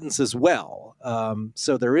combatants as well.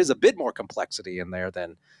 So there is a bit more complexity in there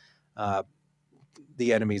than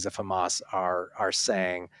the enemies of Hamas are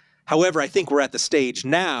saying. However, I think we're at the stage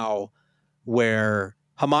now where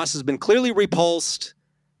Hamas has been clearly repulsed,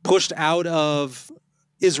 pushed out of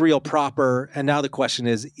Israel proper, and now the question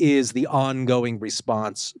is the ongoing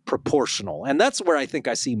response proportional? And that's where I think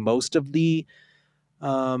I see most of the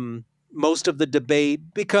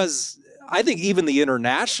debate, because I think even the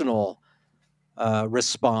international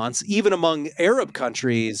response, even among Arab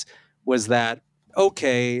countries, was that,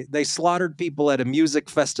 okay, they slaughtered people at a music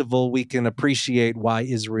festival. We can appreciate why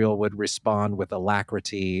Israel would respond with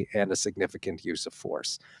alacrity and a significant use of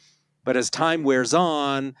force. But as time wears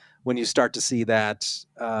on, when you start to see that,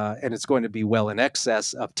 and it's going to be well in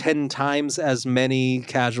excess of 10 times as many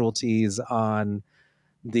casualties on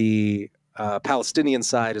the Palestinian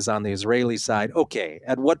side as on the Israeli side, okay,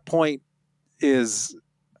 at what point is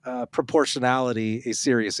proportionality a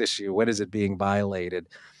serious issue? When is it being violated?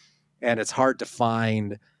 And it's hard to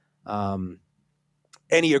find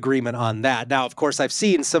any agreement on that. Now, of course, I've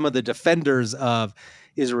seen some of the defenders of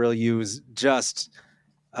Israel use just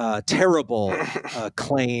terrible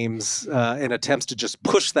claims and attempts to just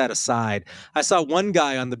push that aside. I saw one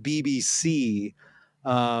guy on the BBC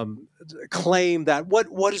claim that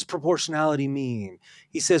what does proportionality mean?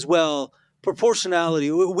 He says, well, proportionality,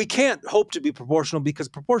 we can't hope to be proportional because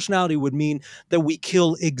proportionality would mean that we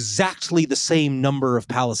kill exactly the same number of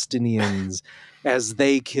Palestinians as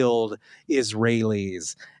they killed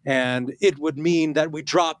Israelis. And it would mean that we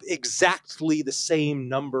drop exactly the same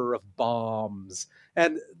number of bombs,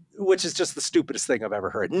 and which is just the stupidest thing I've ever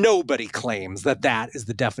heard. Nobody claims that that is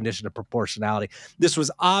the definition of proportionality. This was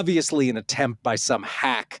obviously an attempt by some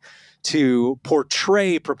hack to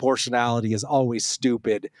portray proportionality as always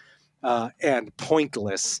stupid and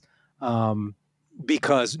pointless,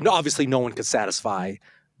 because obviously no one could satisfy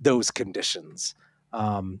those conditions.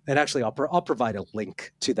 And actually, I'll provide a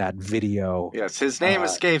link to that video. Yes, his name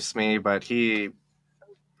escapes me, but he...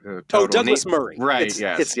 Douglas Murray. Right,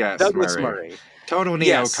 yes, Douglas Murray. Total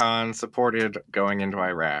neocon, supported going into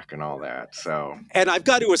Iraq and all that. So, and I've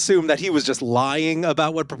got to assume that he was just lying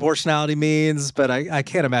about what proportionality means, but I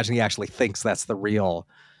can't imagine he actually thinks that's the real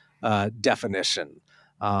definition.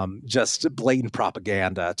 Just blatant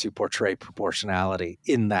propaganda to portray proportionality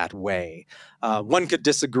in that way. One could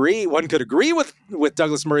disagree. One could agree with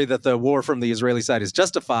Douglas Murray that the war from the Israeli side is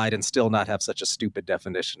justified and still not have such a stupid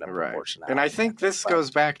definition of proportionality. And I think this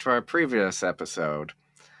goes back to our previous episode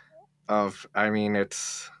of,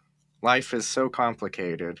 life is so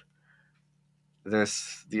complicated. The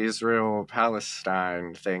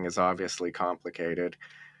Israel-Palestine thing is obviously complicated.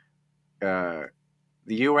 The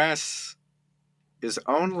U.S. is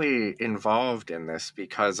only involved in this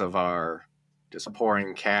because of our just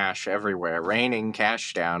pouring cash everywhere, raining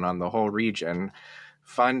cash down on the whole region,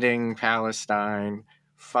 funding Palestine,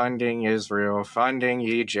 funding Israel, funding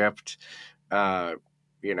Egypt.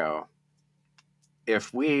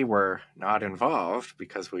 If we were not involved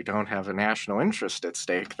because we don't have a national interest at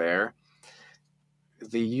stake there,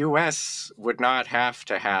 the U.S. would not have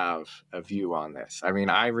to have a view on this. I mean,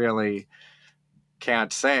 I really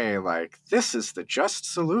can't say, this is the just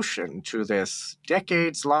solution to this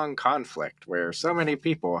decades-long conflict where so many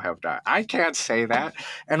people have died. I can't say that.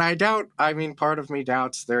 And part of me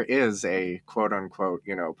doubts there is a quote-unquote,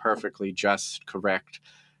 perfectly just, correct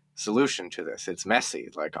solution to this. It's messy.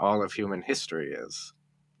 All of human history is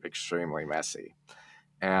extremely messy.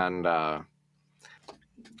 And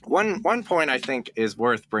one point I think is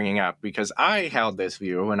worth bringing up, because I held this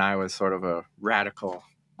view when I was sort of a radical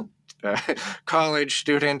college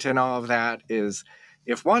student and all of that, is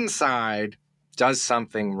if one side does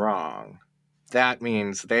something wrong, that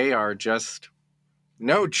means they are just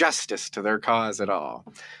no justice to their cause at all.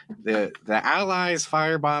 The Allies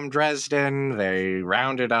firebombed Dresden, they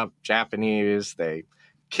rounded up Japanese, they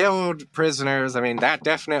killed prisoners. I mean, that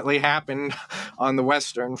definitely happened on the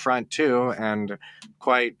Western Front too, and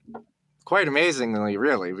quite amazingly,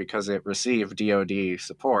 really, because it received DoD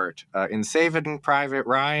support. In Saving Private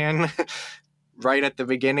Ryan, right at the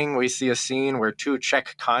beginning, we see a scene where 2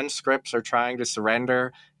 Czech conscripts are trying to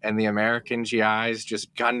surrender, and the American GIs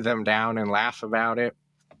just gun them down and laugh about it.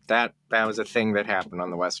 That was a thing that happened on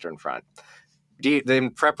the Western Front. In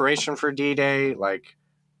preparation for D-Day,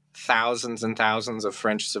 thousands and thousands of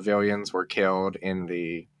French civilians were killed in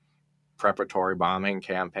the preparatory bombing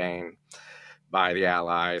campaign by the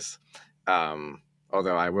Allies.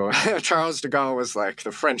 Although Charles de Gaulle was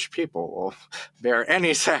the French people will bear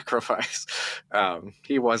any sacrifice.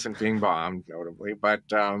 He wasn't being bombed, notably. But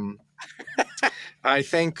I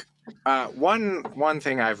think one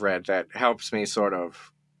thing I've read that helps me sort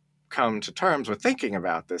of come to terms with thinking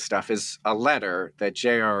about this stuff is a letter that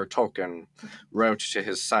J.R. Tolkien wrote to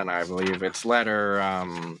his son, I believe. It's letter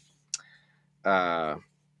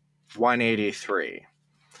 183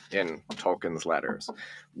 in Tolkien's letters,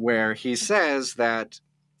 where he says that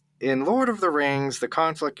in Lord of the Rings, the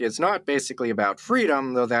conflict is not basically about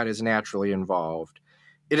freedom, though that is naturally involved.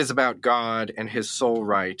 It is about God and his sole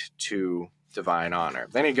right to divine honor.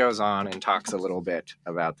 Then he goes on and talks a little bit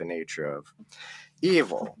about the nature of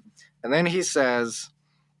evil. And then he says,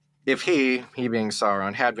 if he being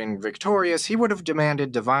Sauron, had been victorious, he would have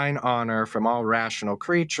demanded divine honor from all rational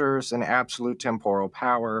creatures and absolute temporal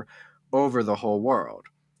power over the whole world.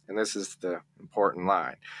 And this is the important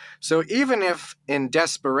line. So even if in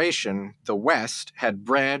desperation the West had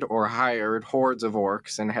bred or hired hordes of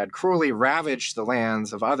orcs and had cruelly ravaged the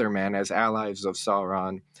lands of other men as allies of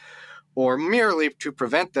Sauron, or merely to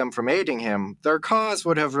prevent them from aiding him, their cause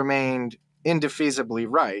would have remained indefeasibly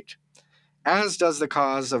right, as does the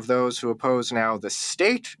cause of those who oppose now the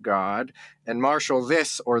state god and marshal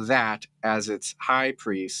this or that as its high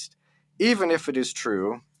priest, even if it is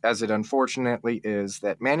true, as it unfortunately is,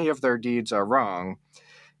 that many of their deeds are wrong,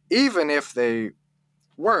 even if they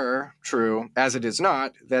were true, as it is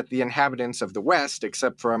not, that the inhabitants of the West,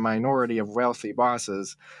 except for a minority of wealthy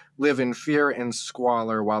bosses, live in fear and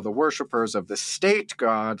squalor, while the worshippers of the state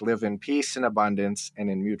god live in peace and abundance and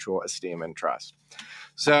in mutual esteem and trust.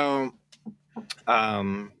 So,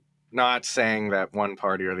 not saying that one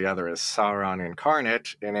party or the other is Sauron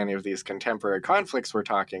incarnate in any of these contemporary conflicts we're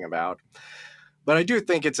talking about, but I do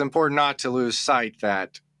think it's important not to lose sight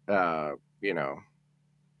that,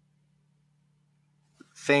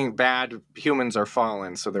 bad humans are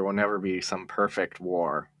fallen, so there will never be some perfect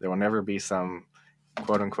war. There will never be some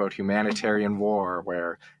quote-unquote humanitarian war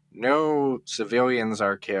where no civilians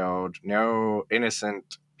are killed, no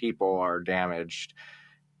innocent people are damaged.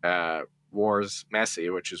 War's messy,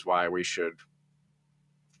 which is why we should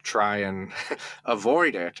try and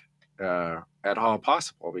avoid it at all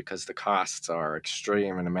possible, because the costs are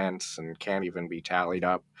extreme and immense and can't even be tallied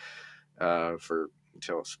up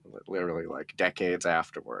until literally like decades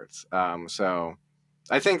afterwards. So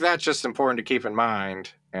I think that's just important to keep in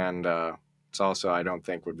mind, and it's also, I don't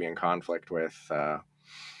think, would be in conflict with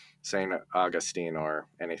St. Augustine or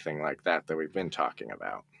anything like that we've been talking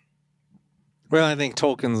about. Well, I think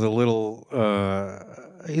Tolkien's a little,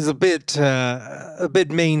 he's a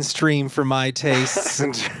bit mainstream for my tastes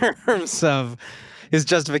in terms of his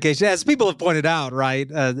justification. As people have pointed out, right,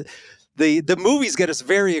 the movies get us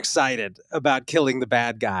very excited about killing the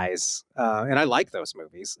bad guys. And I like those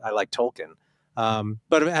movies. I like Tolkien.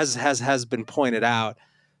 But as has been pointed out,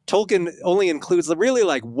 Tolkien only includes really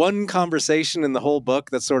like one conversation in the whole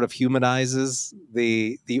book that sort of humanizes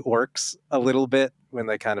the orcs a little bit when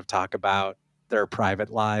they kind of talk about their private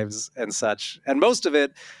lives and such. And most of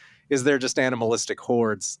it is they're just animalistic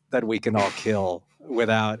hordes that we can all kill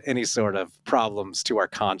without any sort of problems to our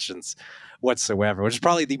conscience whatsoever, which is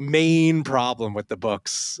probably the main problem with the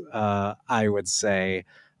books, I would say.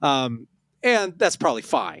 And that's probably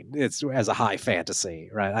fine. It's as a high fantasy,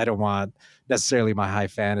 right? I don't want necessarily my high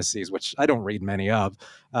fantasies, which I don't read many of,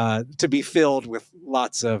 to be filled with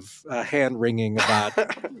lots of hand-wringing about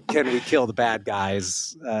can we kill the bad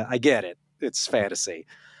guys? I get it. It's fantasy.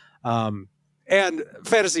 And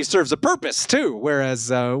fantasy serves a purpose too,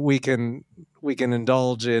 whereas we can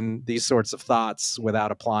indulge in these sorts of thoughts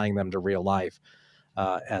without applying them to real life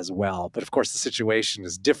as well. But of course, the situation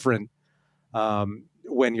is different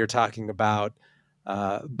when you're talking about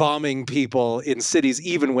bombing people in cities,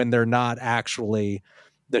 even when they're not actually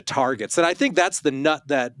the targets. And I think that's the nut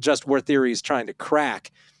that Just War Theory is trying to crack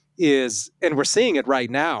is, and we're seeing it right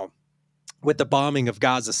now with the bombing of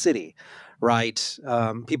Gaza City. Right,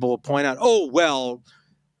 people will point out, oh well,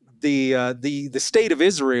 the state of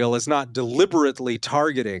Israel is not deliberately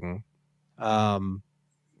targeting the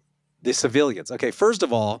civilians. Okay, first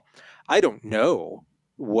of all, I don't know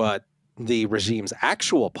what the regime's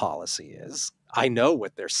actual policy is. I know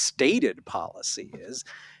what their stated policy is.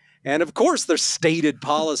 And of course, their stated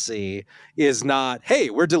policy is not,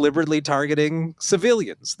 hey, we're deliberately targeting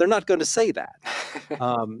civilians. They're not going to say that.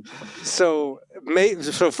 So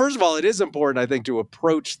first of all, it is important, I think, to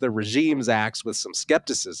approach the regime's acts with some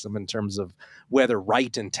skepticism in terms of whether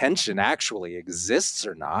right intention actually exists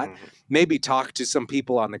or not. Mm-hmm. Maybe talk to some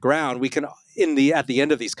people on the ground. We can, at the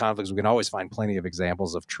end of these conflicts, we can always find plenty of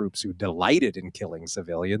examples of troops who delighted in killing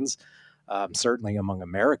civilians. Certainly among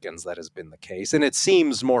Americans, that has been the case. And it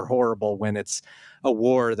seems more horrible when it's a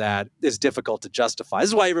war that is difficult to justify.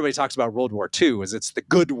 This is why everybody talks about World War II, is it's the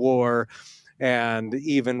good war. And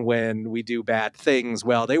even when we do bad things,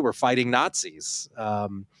 well, they were fighting Nazis.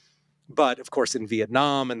 But of course, in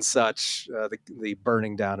Vietnam and such, the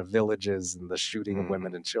burning down of villages and the shooting of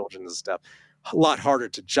women and children and stuff, a lot harder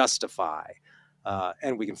to justify.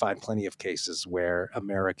 And we can find plenty of cases where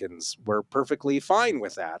Americans were perfectly fine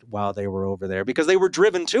with that while they were over there, because they were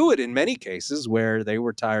driven to it in many cases where they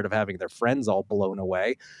were tired of having their friends all blown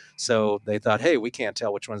away. So they thought, hey, we can't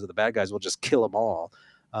tell which ones are the bad guys. We'll just kill them all.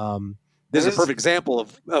 This is a perfect example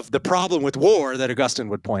of the problem with war that Augustine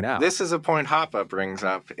would point out. This is a point Hoppe brings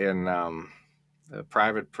up in the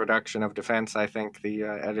Private Production of Defense, I think the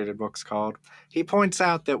edited book's called. He points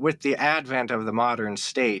out that with the advent of the modern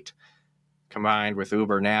state, combined with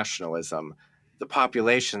uber nationalism, the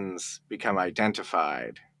populations become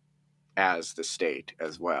identified as the state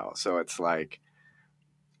as well. So it's like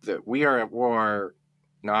that we are at war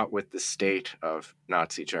not with the state of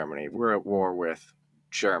Nazi Germany. We're at war with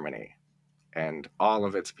Germany and all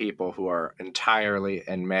of its people who are entirely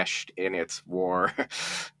enmeshed in its war,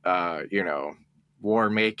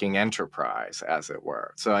 war-making enterprise, as it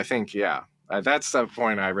were. So I think, that's the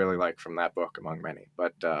point I really like from that book, among many.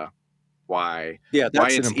 But why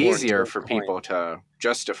it's easier for people to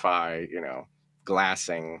justify,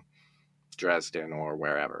 glassing Dresden or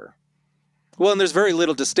wherever. Well, and there's very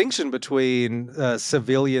little distinction between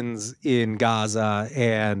civilians in Gaza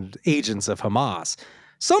and agents of Hamas.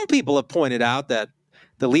 Some people have pointed out that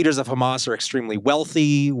the leaders of Hamas are extremely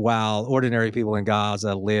wealthy, while ordinary people in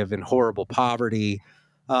Gaza live in horrible poverty.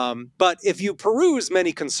 But if you peruse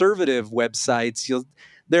many conservative websites,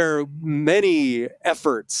 there are many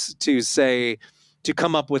efforts to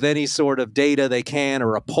come up with any sort of data they can,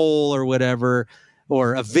 or a poll or whatever,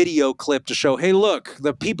 or a video clip to show, hey, look,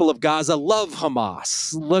 the people of Gaza love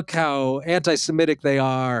Hamas. Look how anti-Semitic they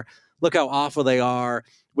are. Look how awful they are,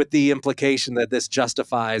 with the implication that this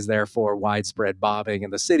justifies, therefore, widespread bombing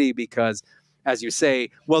in the city because, as you say,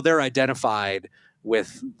 well, they're identified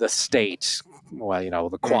with the state,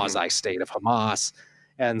 the quasi-state of Hamas,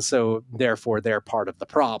 and so, therefore, they're part of the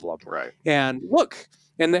problem. Right. And look,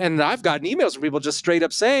 and I've gotten emails from people just straight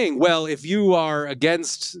up saying, well, if you are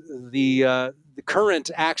against the current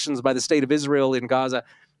actions by the state of Israel in Gaza,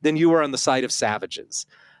 then you are on the side of savages,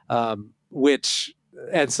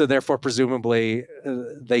 and so therefore, presumably,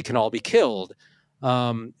 they can all be killed,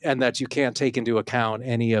 and that you can't take into account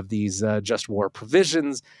any of these just war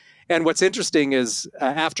provisions. And what's interesting is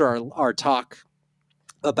after our talk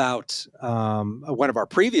about one of our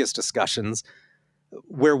previous discussions,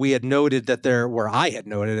 where we had noted that I had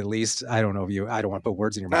noted at least, I don't know if I don't want to put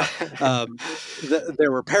words in your mouth,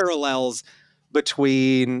 there were parallels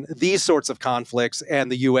between these sorts of conflicts and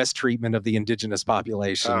the U.S. treatment of the indigenous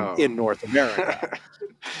population in North America.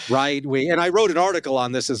 Right? And I wrote an article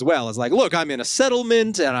on this as well. It's like, look, I'm in a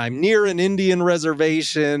settlement and I'm near an Indian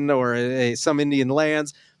reservation or some Indian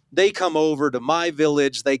lands. They come over to my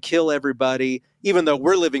village. They kill everybody, even though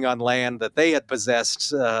we're living on land that they had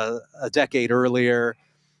possessed a decade earlier.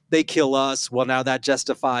 They kill us. Well, now that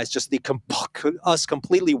justifies just us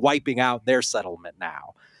completely wiping out their settlement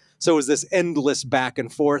now. So it was this endless back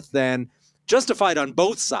and forth then, justified on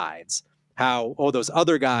both sides, how, those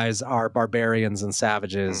other guys are barbarians and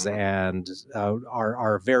savages, and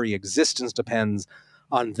our very existence depends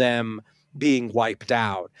on them being wiped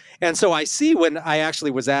out. And so I see, when I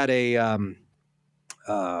actually was at a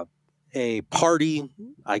party,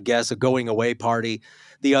 I guess, a going away party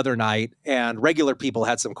the other night, and regular people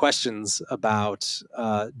had some questions about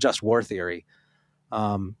just war theory.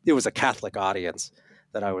 It was a Catholic audience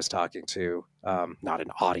that I was talking to, not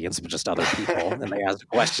an audience, but just other people. And they asked a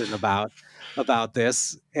question about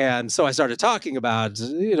this. And so I started talking about,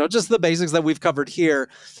 just the basics that we've covered here.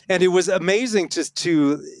 And it was amazing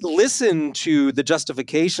to listen to the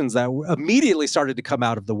justifications that immediately started to come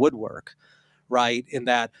out of the woodwork, right? In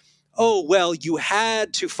that, you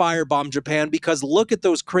had to firebomb Japan because look at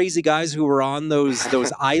those crazy guys who were on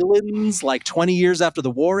those islands like 20 years after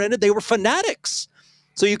the war ended. They were fanatics.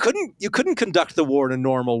 So you couldn't conduct the war in a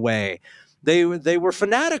normal way. They were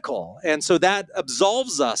fanatical. And so that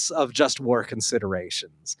absolves us of just war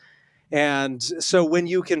considerations. And so when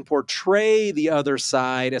you can portray the other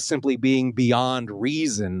side as simply being beyond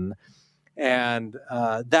reason, and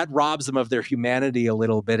that robs them of their humanity a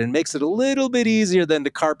little bit and makes it a little bit easier than to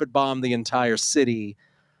carpet bomb the entire city.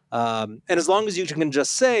 And as long as you can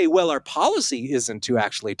just say, well, our policy isn't to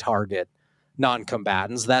actually target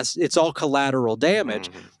non-combatants, it's all collateral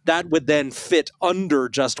damage, that would then fit under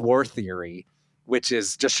just war theory, which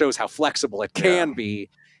just shows how flexible it can be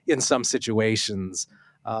in some situations.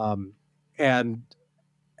 And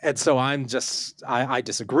so I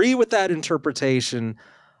disagree with that interpretation.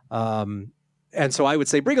 And so I would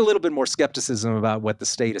say bring a little bit more skepticism about what the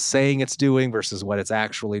state is saying it's doing versus what it's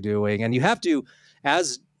actually doing. And you have to,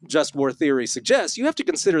 as just war theory suggests, you have to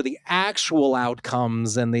consider the actual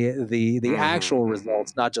outcomes and the actual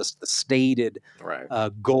results, not just the stated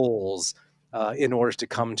goals, in order to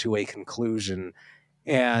come to a conclusion.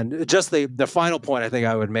 And just the final point I think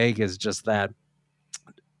I would make is just that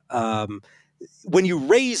when you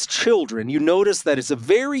raise children, you notice that it's a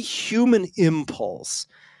very human impulse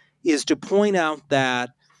is to point out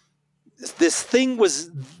that this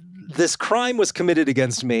crime was committed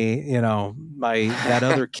against me. That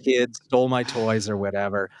other kid stole my toys or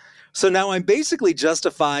whatever. So now I'm basically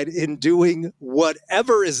justified in doing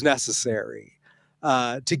whatever is necessary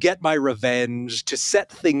to get my revenge, to set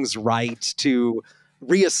things right, to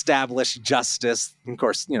reestablish justice. Of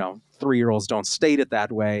course, 3-year-olds don't state it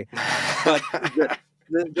that way, but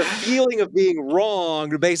the feeling of being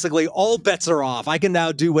wronged, basically all bets are off. I can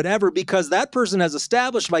now do whatever because that person has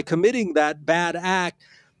established by committing that bad act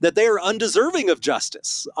that they are undeserving of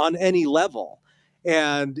justice on any level.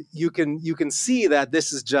 And you can see that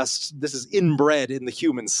this is inbred in the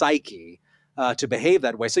human psyche to behave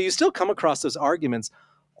that way. So you still come across those arguments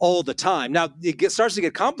all the time. Now, it starts to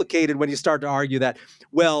get complicated when you start to argue that,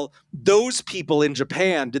 well, those people in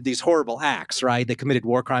Japan did these horrible acts, right? They committed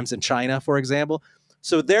war crimes in China, for example.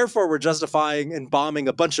 So therefore, we're justifying and bombing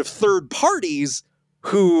a bunch of third parties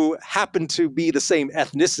who happen to be the same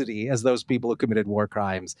ethnicity as those people who committed war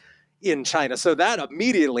crimes in China. So that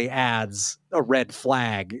immediately adds a red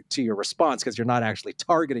flag to your response because you're not actually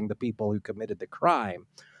targeting the people who committed the crime.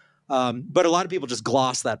 But a lot of people just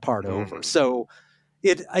gloss that part over. So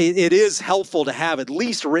it is helpful to have at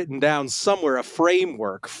least written down somewhere a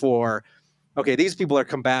framework for, okay, these people are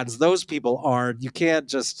combatants, those people aren't. You can't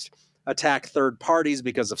just attack third parties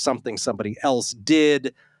because of something somebody else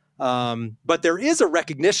did. But there is a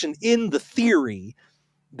recognition in the theory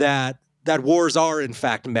that wars are in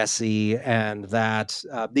fact messy and that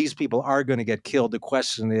these people are going to get killed. The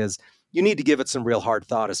question is, you need to give it some real hard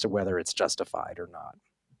thought as to whether it's justified or not.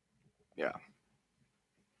 Yeah.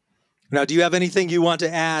 Now, do you have anything you want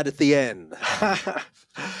to add at the end?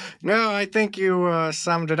 No, I think you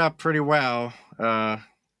summed it up pretty well.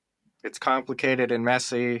 It's complicated and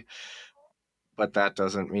messy, but that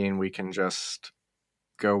doesn't mean we can just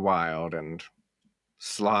go wild and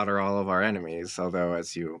slaughter all of our enemies. Although,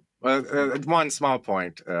 one small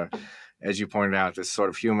point, as you pointed out, this sort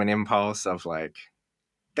of human impulse of like,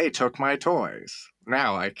 they took my toys.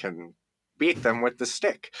 Now I can beat them with the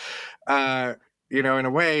stick. In a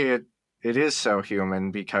way, it is so human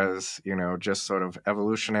because, just sort of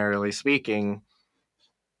evolutionarily speaking,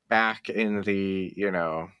 back in the,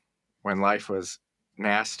 when life was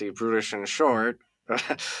nasty, brutish, and short,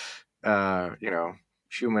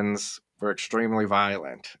 humans were extremely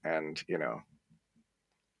violent, and,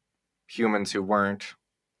 humans who weren't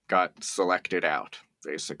got selected out,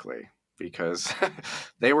 basically, because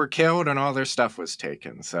they were killed and all their stuff was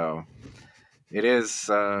taken. So it is,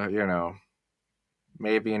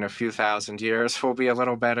 maybe in a few thousand years we'll be a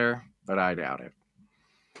little better, but I doubt it.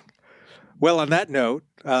 Well, on that note,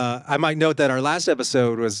 I might note that our last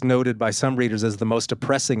episode was noted by some readers as the most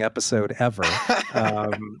depressing episode ever.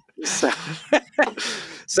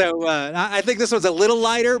 So I think this was a little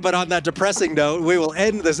lighter, but on that depressing note, we will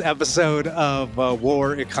end this episode of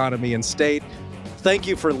War, Economy, and State. Thank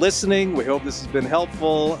you for listening. We hope this has been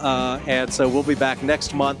helpful. And so we'll be back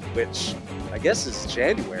next month, which I guess is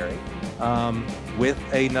January, with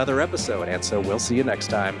another episode. And so we'll see you next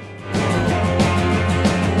time.